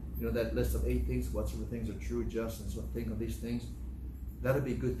 You know that list of 8 things, whatsoever things are true, just, and so think of these things. That would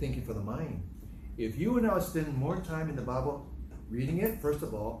be good thinking for the mind. If you and I spend more time in the Bible, reading it, first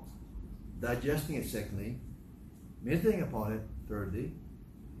of all, digesting it, secondly, meditating upon it, thirdly,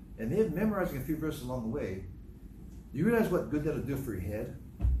 and then memorizing a few verses along the way, do you realize what good that'll do for your head?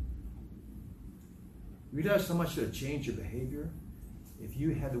 You realize how much it'll change your behavior if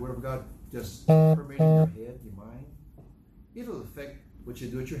you had the Word of God just permeating your head, your mind? It'll affect what you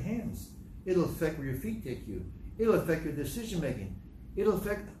do with your hands. It'll affect where your feet take you. It'll affect your decision making. It'll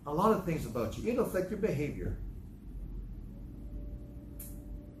affect a lot of things about you. It'll affect your behavior.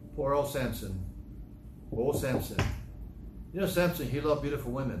 Poor old Samson. Old Samson. You know, Samson, he loved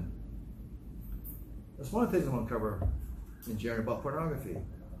beautiful women. That's one of the things I'm going to cover in January about pornography.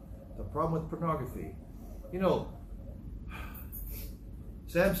 The problem with pornography. You know,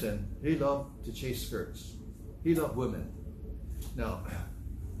 Samson, he loved to chase skirts. He loved women. Now,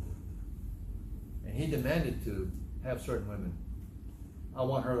 and he demanded to have certain women. I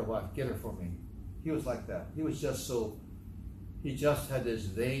want her to wife. Get her for me. He was like that. He was just so, he just had this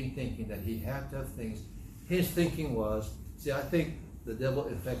vain thinking that he had to have things. His thinking was, see, I think the devil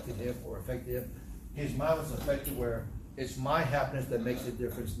affected him. His mind was affected where it's my happiness that makes a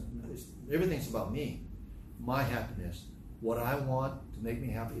difference. Everything's about me. My happiness. What I want to make me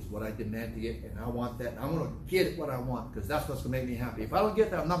happy is what I demand to get, and I want that. I'm going to get what I want because that's what's going to make me happy. If I don't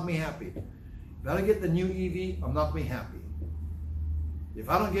get that, I'm not going to be happy. If I don't get the new EV, I'm not going to be happy. If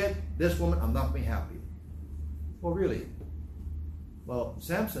I don't get this woman, I'm not going to be happy. Well, really? Well,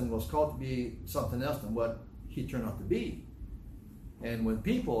 Samson was called to be something else than what he turned out to be. And when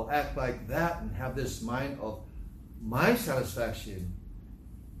people act like that and have this mind of my satisfaction,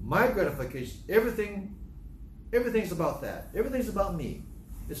 my gratification, everything's about that. Everything's about me.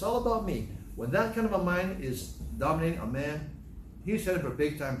 It's all about me. When that kind of a mind is dominating a man, he's headed for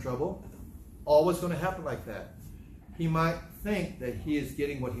big time trouble. Always going to happen like that. He might think that he is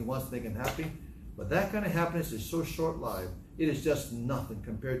getting what he wants to make him happy, but that kind of happiness is so short-lived. It is just nothing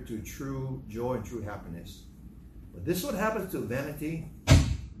compared to true joy and true happiness. But this is what happens to vanity,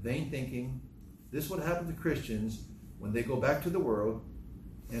 vain thinking. This is what happens to Christians when they go back to the world.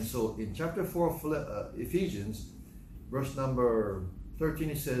 And so in chapter 4 of Ephesians, verse number 13,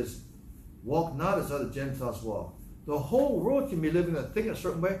 it says, walk not as other Gentiles walk. The whole world can be living and thinking a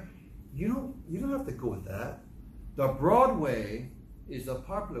certain way. You don't have to go with that. The broad way is the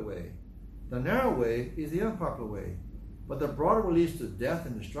popular way. The narrow way is the unpopular way. But the broad way leads to death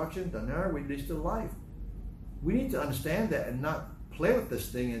and destruction. The narrow way leads to life. We need to understand that and not play with this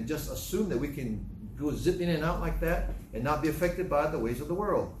thing and just assume that we can go zip in and out like that and not be affected by the ways of the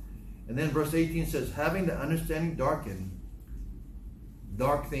world. And then verse 18 says, having the understanding darkened,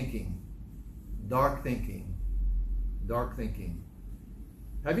 dark thinking, dark thinking, dark thinking.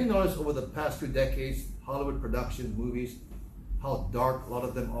 Have you noticed over the past 2 decades, Hollywood productions, movies, how dark a lot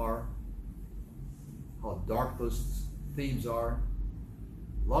of them are? How dark those themes are?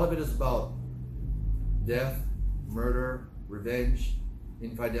 A lot of it is about death, murder, revenge,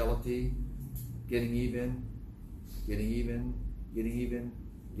 infidelity, getting even,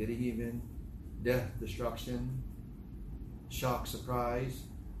 death, destruction, shock, surprise,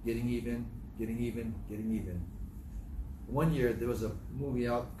 getting even. One year there was a movie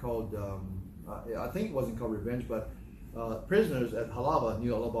out called, I think it wasn't called Revenge, but prisoners at Halaba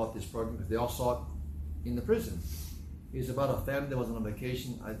knew all about this program because they all saw it in the prison. It's about a family that was on a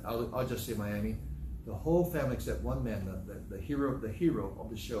vacation. I'll just say Miami. The whole family except one man, the hero of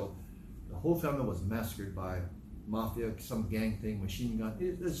the show, the whole family was massacred by mafia, some gang thing, machine gun.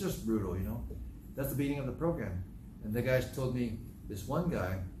 It's just brutal, you know. That's the beginning of the program. And the guys told me this one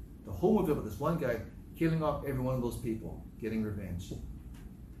guy, the whole movie about this one guy killing off every one of those people, getting revenge.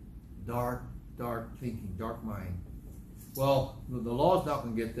 Dark thinking, dark mind. Well, the law's not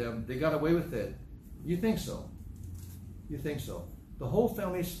going to get them. They got away with it. You think so? The whole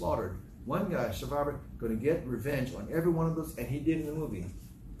family is slaughtered. One guy, survivor, going to get revenge on every one of those, and he did in the movie.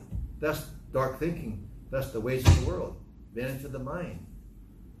 That's dark thinking. That's the ways of the world. Vanity of the mind.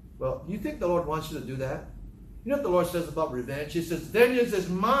 Well, you think the Lord wants you to do that? You know what the Lord says about revenge? He says, vengeance is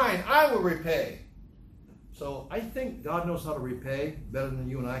mine, I will repay. So I think God knows how to repay better than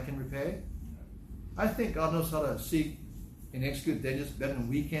you and I can repay. I think God knows how to seek and execute vengeance better than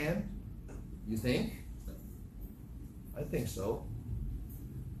we can. You think? I think so.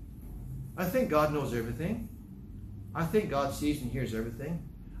 I think God knows everything. I think God sees and hears everything.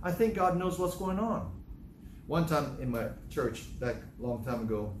 I think God knows what's going on. One time in my church, back a long time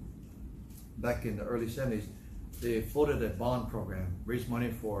ago, back in the early 70s, they floated a bond program, raised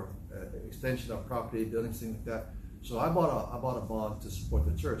money for extension of property, buildings, things like that. So I bought a bond to support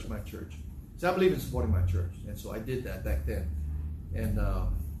the church, my church. So I believe in supporting my church, and so I did that back then. And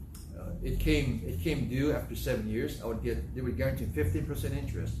it came due after 7 years. They would guarantee 15%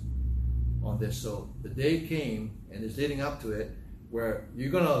 interest on this. So the day came, and it's leading up to it, where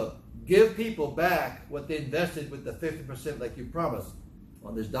you're gonna give people back what they invested with the 50% like you promised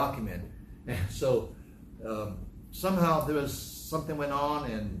on this document. And so somehow there was something went on,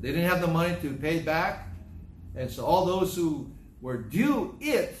 and they didn't have the money to pay back. And so all those who were due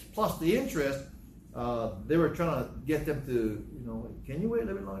it plus the interest they were trying to get them to, can you wait a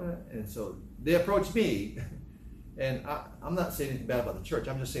little bit longer? And so they approached me, and I'm not saying anything bad about the church.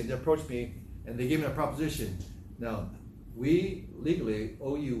 I'm just saying they approached me, and they gave me a proposition. Now, we legally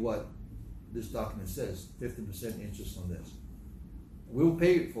owe you what this document says, 15% interest on this. We'll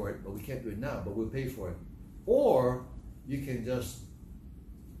pay for it, but we can't do it now, but we'll pay for it. Or you can just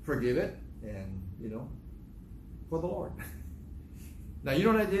forgive it and, for the Lord. Now, you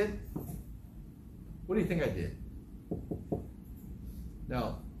know what I did? What do you think I did?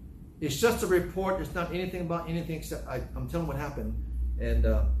 Now, it's just a report. It's not anything about anything except I'm telling what happened. And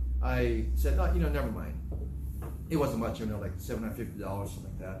I said, never mind. It wasn't much, like $750, something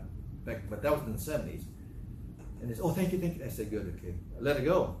like that. But that was in the 70s. And they said, oh, thank you. I said, good, okay. I let it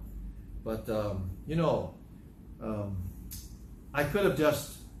go. But, I could have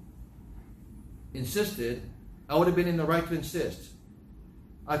just insisted. I would have been in the right to insist.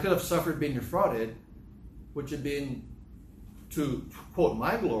 I could have suffered being defrauded, which had been to quote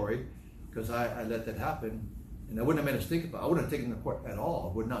my glory, because I let that happen. And I wouldn't have made us think about it. I wouldn't have taken the court at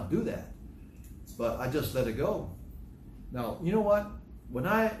all. I would not do that. But I just let it go. Now, you know what? When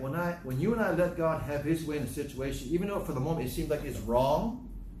you and I let God have His way in a situation, even though for the moment it seems like it's wrong,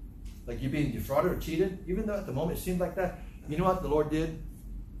 like you're being defrauded or cheated, even though at the moment it seemed like that, you know what the Lord did?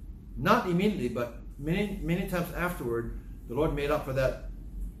 Not immediately, but many times afterward, the Lord made up for that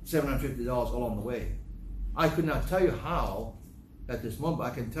 $750 along the way. I could not tell you how at this moment,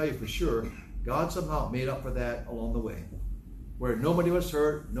 but I can tell you for sure, God somehow made up for that along the way, where nobody was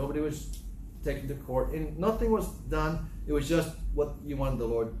hurt, nobody was taken to court, and nothing was done. It was just what you wanted the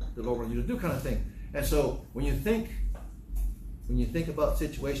Lord wanted you to do, kind of thing. And so when you think about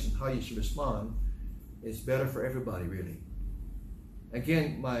situations, how you should respond, it's better for everybody, really.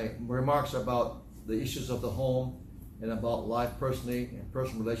 Again, my remarks are about the issues of the home and about life personally and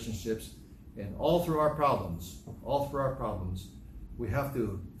personal relationships, and all through our problems, we have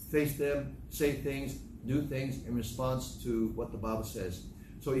to face them, say things, do things in response to what the Bible says.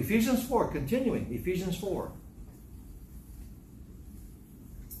 So Ephesians 4, continuing, Ephesians 4.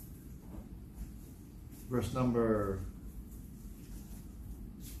 Verse number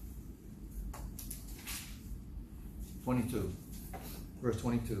 22. Verse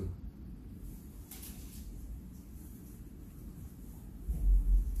 22.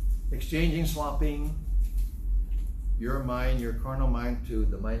 Exchanging, swapping your mind, your carnal mind, to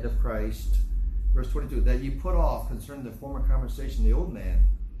the mind of Christ. Verse 22, that you put off concerning the former conversation the old man,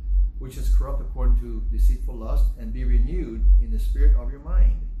 which is corrupt according to deceitful lust, and be renewed in the spirit of your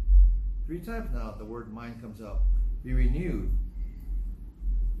mind. 3 times now the word mind comes up. Be renewed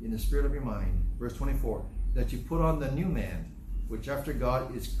in the spirit of your mind. Verse 24, that you put on the new man, which after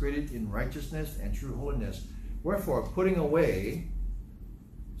God is created in righteousness and true holiness. Wherefore, putting away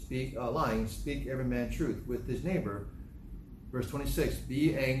lying, speak every man truth with his neighbor. Verse 26,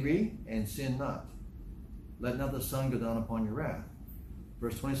 be angry and sin not. Let not the sun go down upon your wrath.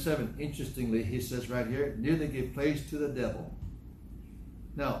 Verse 27, interestingly, he says right here, neither give place to the devil.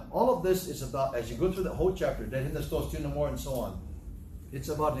 Now, all of this is about, as you go through the whole chapter, that him that stole steal no more, and so on. It's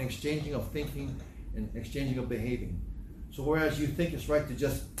about an exchanging of thinking and exchanging of behaving. So whereas you think it's right to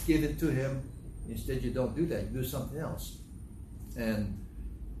just give it to him, instead you don't do that. You do something else. And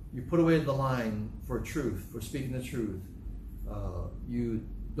you put away the line for truth, for speaking the truth. You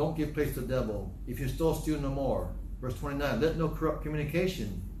don't give place to the devil. If you stole, steal no more. Verse 29, let no corrupt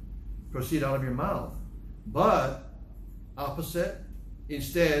communication proceed out of your mouth. But, opposite,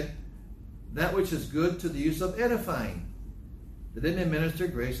 instead, that which is good to the use of edifying, that they may minister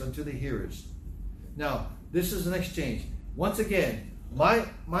grace unto the hearers. Now, this is an exchange. Once again, my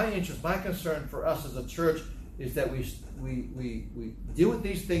interest, my concern for us as a church is that we deal with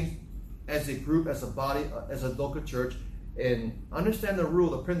these things as a group, as a body, as a local church, and understand the rule,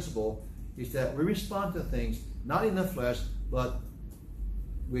 the principle is that we respond to things not in the flesh, but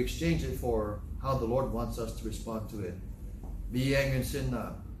we exchange it for how the Lord wants us to respond to it. Be angry and sin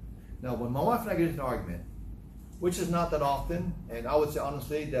not. Now, when my wife and I get into an argument, which is not that often, and I would say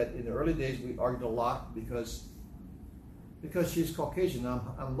honestly that in the early days we argued a lot because she's Caucasian,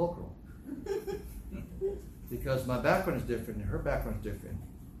 I'm local. Because my background is different and her background is different.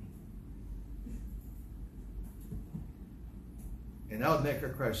 And I would make her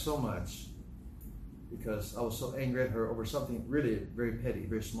cry so much because I was so angry at her over something really very petty,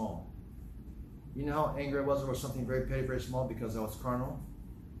 very small. You know how angry I was over something very petty, very small? Because I was carnal.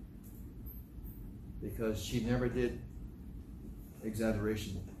 Because she never did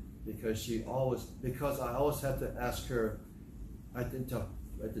exaggeration. Because I always had to ask her, I didn't tell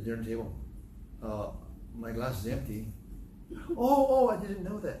at the dinner table, my glass is empty. Oh, I didn't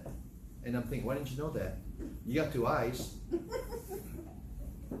know that. And I'm thinking, why didn't you know that? You got 2 eyes.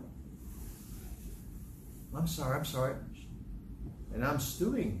 I'm sorry. And I'm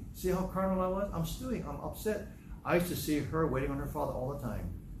stewing. See how carnal I was? I'm stewing. I'm upset. I used to see her waiting on her father all the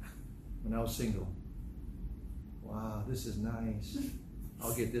time when I was single. Wow, this is nice.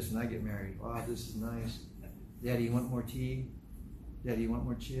 I'll get this when I get married. Wow, this is nice. Daddy, you want more tea? Daddy, you want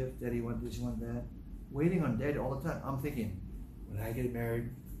more chips? Daddy, you want this, you want that? Waiting on Daddy all the time. I'm thinking, when I get married,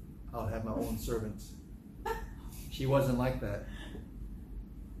 I'll have my own servants. She wasn't like that.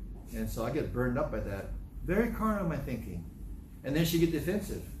 And so I get burned up by that. Very carnal, my thinking. And then she get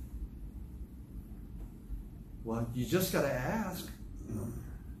defensive. Well, you just got to ask.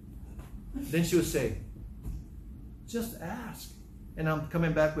 Then she would say, just ask. And I'm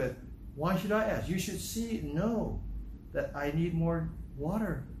coming back with, why should I ask? You should know that I need more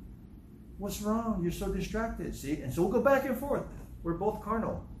water. What's wrong? You're so distracted, see? And so we'll go back and forth. We're both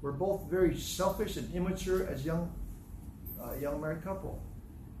carnal. We're both very selfish and immature as young married couple.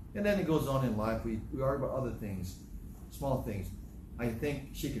 And then it goes on in life. We argue about other things, small things. I think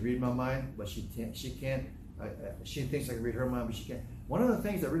she could read my mind, but she can't. She thinks I can read her mind, but she can't. One of the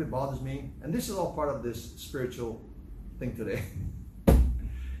things that really bothers me, and this is all part of this spiritual thing today,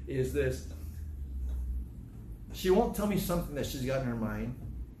 is this. She won't tell me something that she's got in her mind,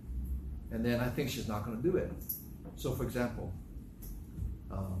 and then I think she's not going to do it. So, for example,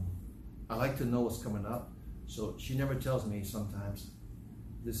 I like to know what's coming up, so she never tells me sometimes.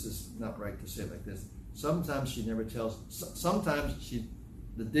 This is not right to say it like this. Sometimes she never tells. Sometimes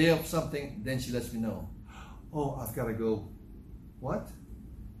the day of something, then she lets me know. Oh, I've got to go. What?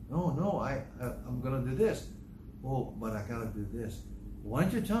 No, I'm going to do this. Oh, but I got to do this. Why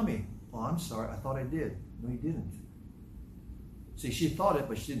didn't you tell me? Oh, I'm sorry. I thought I did. No, you didn't. See, she thought it,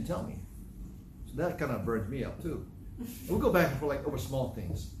 but she didn't tell me. So that kind of burns me up too. And we'll go back and forth like over small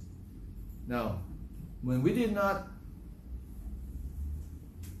things. Now, when we did not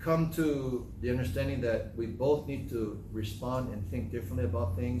come to the understanding that we both need to respond and think differently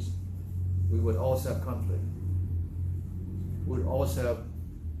about things, we would always have conflict. We would always have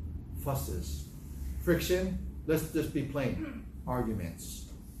fusses. Friction, let's just be plain. Arguments.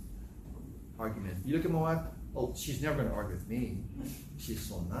 You look at my wife, oh, she's never going to argue with me. She's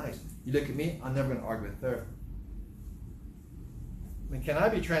so nice. You look at me, I'm never going to argue with her. I mean, can I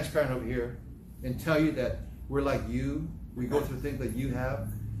be transparent over here and tell you that we're like you? We go through things that you have,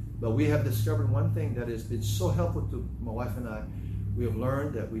 but we have discovered one thing that has been so helpful to my wife and I. We have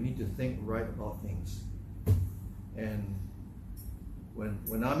learned that we need to think right about things. And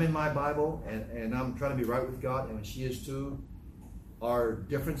when I'm in my Bible and I'm trying to be right with God, and when she is too, our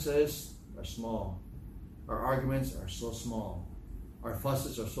differences are small. Our arguments are so small. Our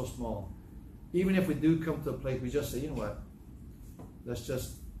fusses are so small. Even if we do come to a place, we just say, you know what? Let's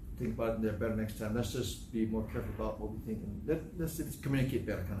just think about it better next time. Let's just be more careful about what we think. And let's just communicate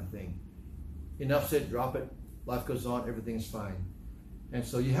better kind of thing. Enough said, drop it. Life goes on. Everything's fine. And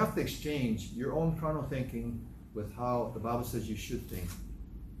so you have to exchange your own carnal thinking with how the Bible says you should think.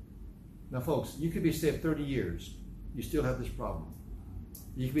 Now, folks, you could be saved 30 years. You still have this problem.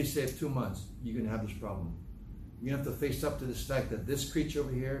 You could be saved 2 months. You're going to have this problem. You're going to have to face up to this fact that this creature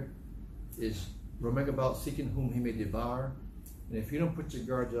over here is roaming about seeking whom he may devour. And if you don't put your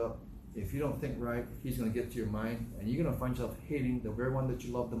guards up, if you don't think right, he's going to get to your mind, and you're going to find yourself hating the very one that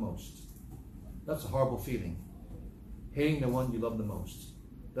you love the most. That's a horrible feeling. Hating the one you love the most.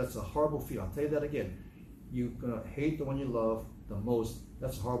 That's a horrible feeling. I'll tell you that again. You're going to hate the one you love the most.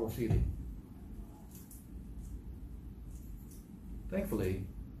 That's a horrible feeling. Thankfully,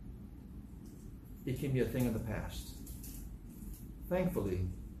 it can be a thing of the past. Thankfully,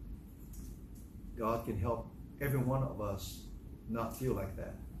 God can help every one of us not feel like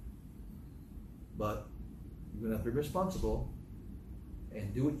that. But you're going to have to be responsible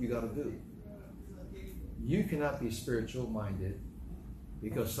and do what you got to do. You cannot be spiritual minded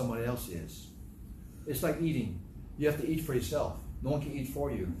because someone else is. It's like eating. You have to eat for yourself. No one can eat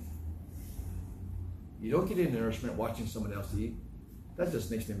for you. You don't get any nourishment watching someone else eat. That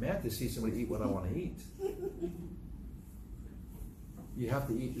just makes me mad to see somebody eat what I want to eat. You have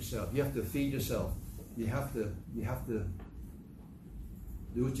to eat yourself. You have to feed yourself. You have to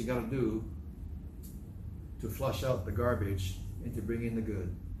do what you got to do to flush out the garbage and to bring in the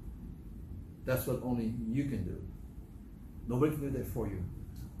good. That's what only you can do. Nobody can do that for you.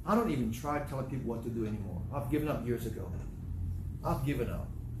 I don't even try telling people what to do anymore. I've given up years ago. I've given up.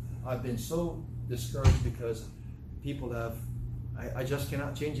 I've been so discouraged because people have, I just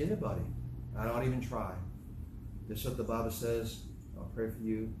cannot change anybody. I don't even try. That's what the Bible says. I'll pray for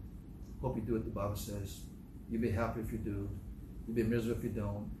you. Hope you do what the Bible says. You'll be happy if you do. You'll be miserable if you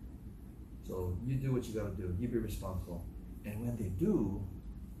don't. So you do what you got to do. You be responsible. And when they do,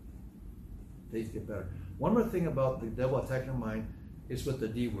 things get better. One more thing about the devil attacking your mind is with the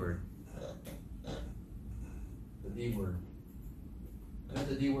D word. The D word. You know what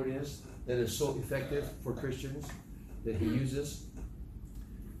the D word is? That is so effective for Christians that he uses?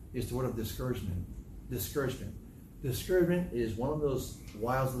 Is the word of discouragement. Discouragement. Discouragement is one of those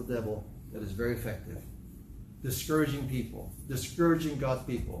wiles of the devil that is very effective. Discouraging people. Discouraging God's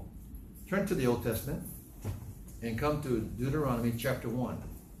people. Turn to the Old Testament and come to Deuteronomy chapter 1.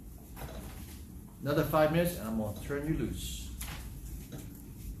 Another 5 minutes and I'm going to turn you loose.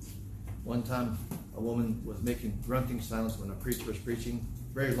 One time a woman was making grunting sounds when a preacher was preaching.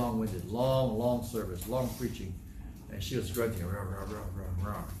 Very long-winded. Long service. Long preaching. And she was grunting. Rah, rah, rah, rah,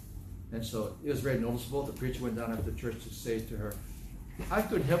 rah. And so it was very noticeable. The preacher went down after church to say to her, I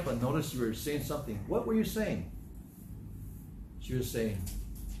couldn't help but notice you were saying something. What were you saying? She was saying,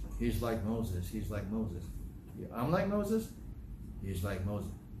 he's like Moses. He's like Moses. Yeah, I'm like Moses? He's like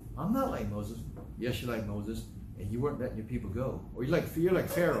Moses. I'm not like Moses. Yes, you're like Moses. And you weren't letting your people go. Or you're like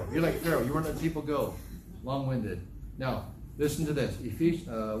Pharaoh. You're like Pharaoh. You weren't letting people go. Long-winded. Now, listen to this.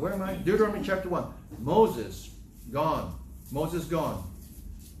 Where am I? Deuteronomy chapter 1. Moses gone. Moses gone.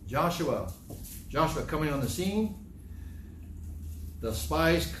 Joshua coming on the scene. The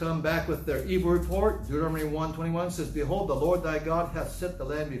spies come back with their evil report. Deuteronomy 1:21 says, Behold, the Lord thy God hath set the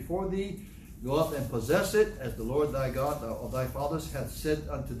land before thee. Go up and possess it, as the Lord thy God of thy fathers hath said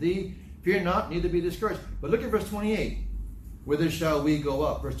unto thee. Fear not, neither be discouraged. But look at verse 28. Whither shall we go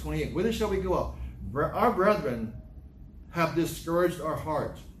up? Verse 28. Whither shall we go up? Our brethren have discouraged our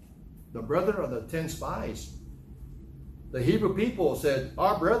heart. The brethren are the 10 spies. The Hebrew people said,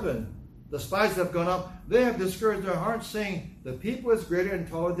 our brethren, the spies have gone up, they have discouraged their hearts, saying, the people is greater and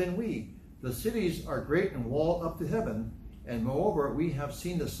taller than we. The cities are great and walled up to heaven. And moreover, we have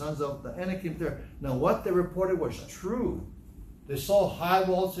seen the sons of the Anakim there. Now what they reported was true. They saw high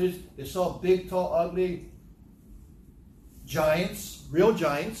walls, they saw big, tall, ugly giants, real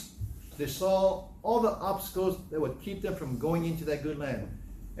giants. They saw all the obstacles that would keep them from going into that good land.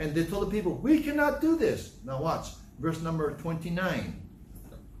 And they told the people, we cannot do this. Now watch. Verse number 29.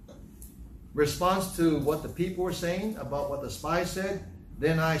 Response to what the people were saying about what the spies said.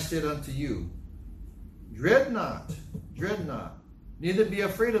 Then I said unto you, dread not, neither be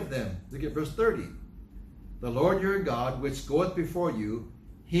afraid of them. Look at verse 30. The Lord your God, which goeth before you,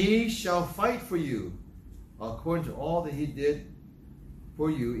 he shall fight for you, according to all that he did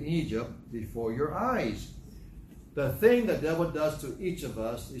for you in Egypt before your eyes. The thing the devil does to each of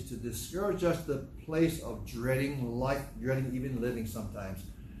us is to discourage us to the place of dreading life, dreading even living sometimes.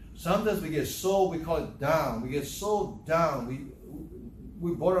 Sometimes we get so, we call it down. We get so down.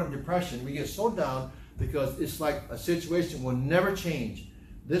 We border on depression. We get so down because it's like a situation will never change.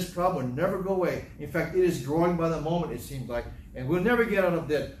 This problem will never go away. In fact, it is growing by the moment, it seems like. And we'll never get out of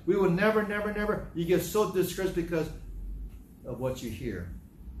that. We will never. You get so discouraged because of what you hear.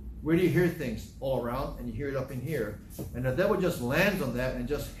 Where do you hear things? All around, and you hear it up in here. And the devil just lands on that and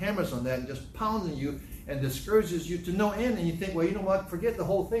just hammers on that and just pounds on you and discourages you to no end. And you think, well, you know what? Forget the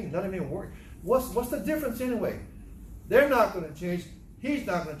whole thing. Not even work. What's the difference anyway? They're not going to change. He's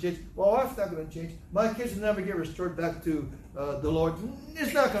not going to change. Well, wife's not going to change. My kids will never get restored back to the Lord.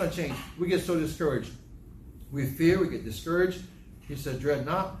 It's not going to change. We get so discouraged. We fear. We get discouraged. He said, dread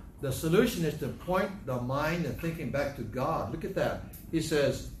not. The solution is to point the mind and thinking back to God. Look at that. He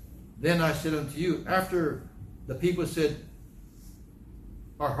says, then I said unto you, after the people said,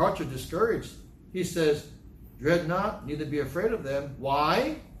 our hearts are discouraged, he says, dread not, neither be afraid of them.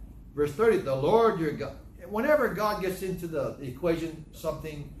 Why? Verse 30, the Lord your God. Whenever God gets into the equation,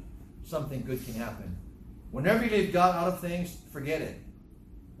 something good can happen. Whenever you leave God out of things, forget it.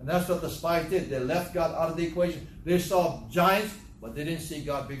 And that's what the spies did. They left God out of the equation. They saw giants, but they didn't see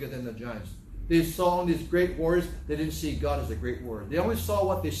God bigger than the giants. They saw these great warriors. They didn't see God as a great warrior. They only saw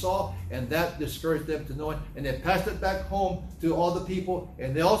what they saw, and that discouraged them to no end. And they passed it back home to all the people,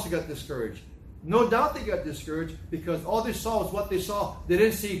 and they also got discouraged. No doubt they got discouraged because all they saw was what they saw. They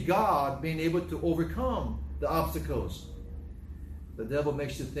didn't see God being able to overcome the obstacles. The devil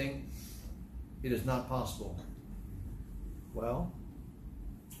makes you think it is not possible. Well,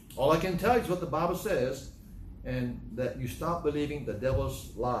 all I can tell you is what the Bible says, and that you stop believing the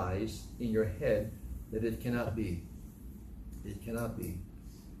devil's lies in your head that it cannot be. It cannot be.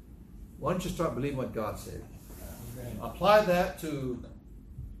 Why don't you start believing what God said? Okay. Apply that to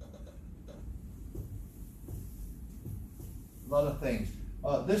a lot of things.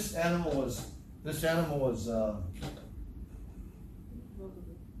 This animal was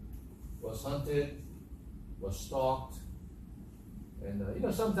hunted, was stalked,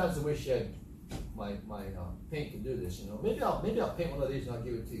 And sometimes I wish I had my paint to do this. Maybe I'll paint one of these and I'll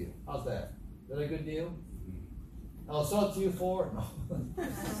give it to you. How's that? Is that a good deal? I'll sell it to you for. No.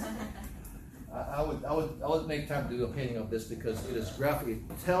 I would make time to do a painting of this because it is graphic.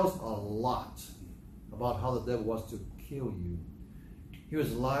 It tells a lot about how the devil wants to kill you. He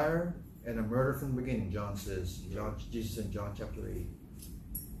was a liar and a murderer from the beginning, John says. Jesus in John chapter 8.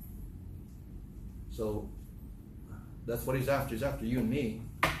 So that's what he's after. He's after you and me.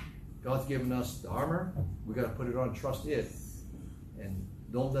 God's given us the armor. We got to put it on, trust it, and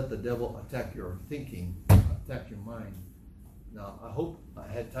don't let the devil attack your thinking, attack your mind. Now, I hope I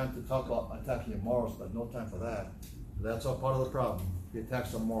had time to talk about attacking your morals, but no time for that. That's all part of the problem. He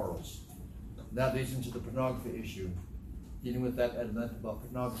attacks our morals. That leads into the pornography issue. Dealing with that at length about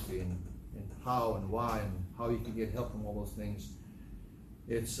pornography and how and why and how you can get help from all those things.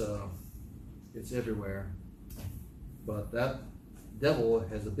 It's everywhere. But that devil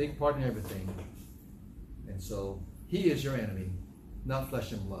has a big part in everything. And so he is your enemy, not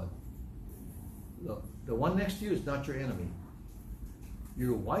flesh and blood. The one next to you is not your enemy.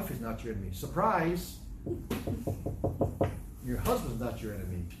 Your wife is not your enemy. Surprise! Your husband's not your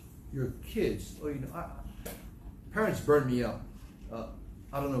enemy. Your kids. Parents burn me up.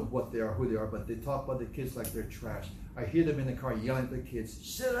 I don't know what they are, who they are, but they talk about the kids like they're trash. I hear them in the car yelling at the kids,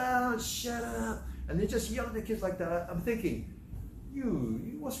 "Shut up, shut up!" And they just yell at the kids like that. I'm thinking,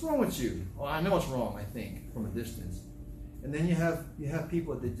 you, what's wrong with you? Well, I know what's wrong, I think, from a distance. And then you have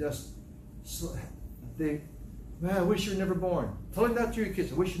people that just, man, I wish you were never born. Telling that to your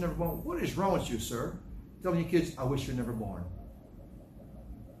kids, I wish you were never born. What is wrong with you, sir? Telling your kids, I wish you were never born.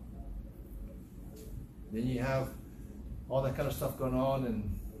 Then you have all that kind of stuff going on,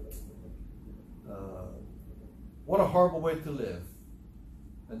 and what a horrible way to live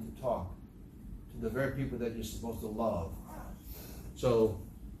and to talk to the very people that you're supposed to love. So,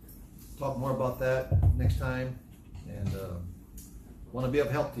 talk more about that next time, and want to be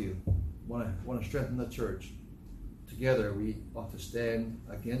of help to you. Want to strengthen the church. Together, we ought to stand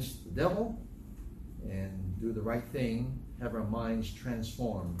against the devil and do the right thing. Have our minds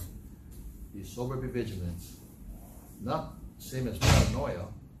transformed. Be sober, be vigilant. Not the same as paranoia,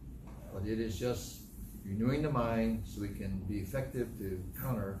 but it is just renewing the mind so we can be effective to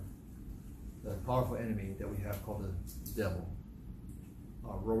counter the powerful enemy that we have called the devil.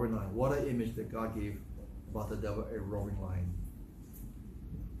 A roaring lion. What an image that God gave about the devil, a roaring lion.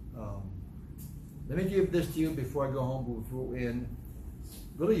 Let me give this to you before I go home, before we end.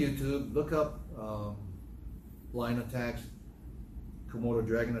 Go to YouTube, look up lion attacks, Komodo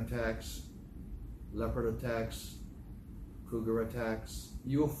dragon attacks, leopard attacks, cougar attacks.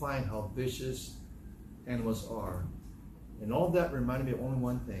 You'll find how vicious animals are. And all that reminded me of only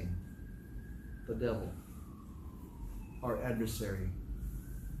one thing. The devil. Our adversary.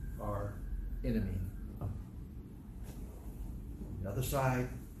 Our enemy. On the other side,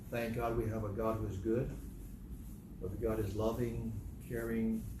 thank God we have a God who is good. But God is loving,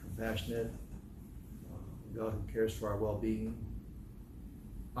 caring, compassionate. A God who cares for our well-being.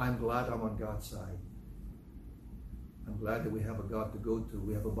 I'm glad I'm on God's side. I'm glad that we have a God to go to.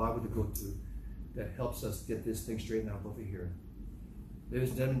 We have a Bible to go to that helps us get this thing straightened out over here. Ladies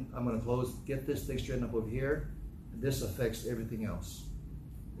and gentlemen, I'm going to close. Get this thing straightened up over here. And this affects everything else.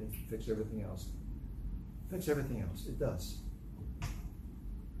 It affects everything else. It affects everything else. It does.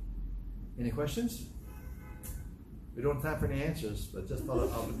 Any questions? We don't have time for any answers, but just thought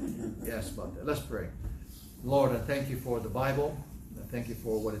I'll ask about that. Let's pray. Lord, I thank you for the Bible. I thank you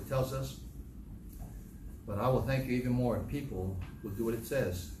for what it tells us. But I will thank you even more if people will do what it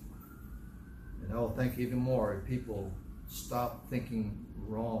says. And I will thank you even more if people stop thinking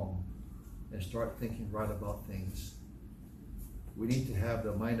wrong and start thinking right about things. We need to have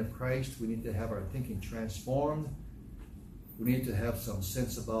the mind of Christ. We need to have our thinking transformed. We need to have some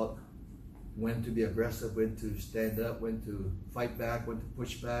sense about when to be aggressive, when to stand up, when to fight back, when to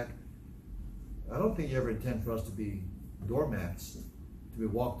push back. I don't think you ever intend for us to be doormats, to be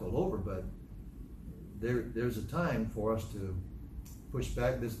walked all over, but there's a time for us to push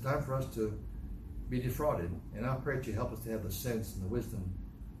back. There's a time for us to be defrauded. And I pray that you help us to have the sense and the wisdom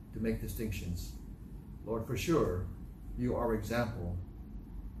to make distinctions. Lord, for sure, you are example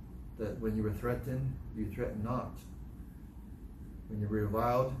that when you were threatened, you threatened not. When you were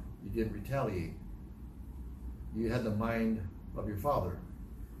reviled, you didn't retaliate. You had the mind of your Father.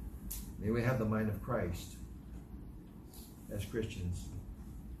 May we have the mind of Christ as Christians.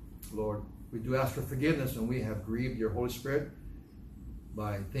 Lord, we do ask for forgiveness when we have grieved your Holy Spirit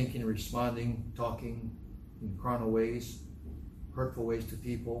by thinking, responding, talking in carnal ways, hurtful ways to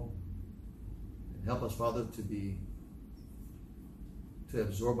people. And help us, Father, to be to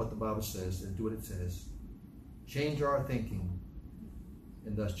absorb what the Bible says and do what it says. Change our thinking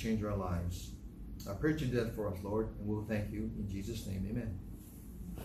and thus change our lives. I pray you do that for us, Lord, and we'll thank you in Jesus' name. Amen.